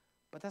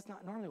 But that's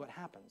not normally what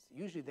happens.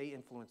 Usually they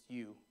influence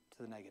you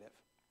to the negative.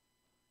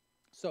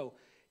 So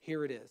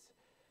here it is.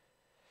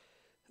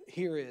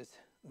 Here is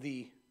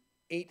the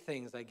 8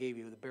 things I gave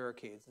you, the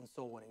barricades and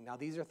soul winning. Now,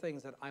 these are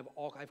things that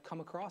I've come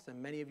across,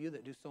 and many of you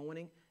that do soul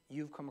winning,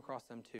 you've come across them too.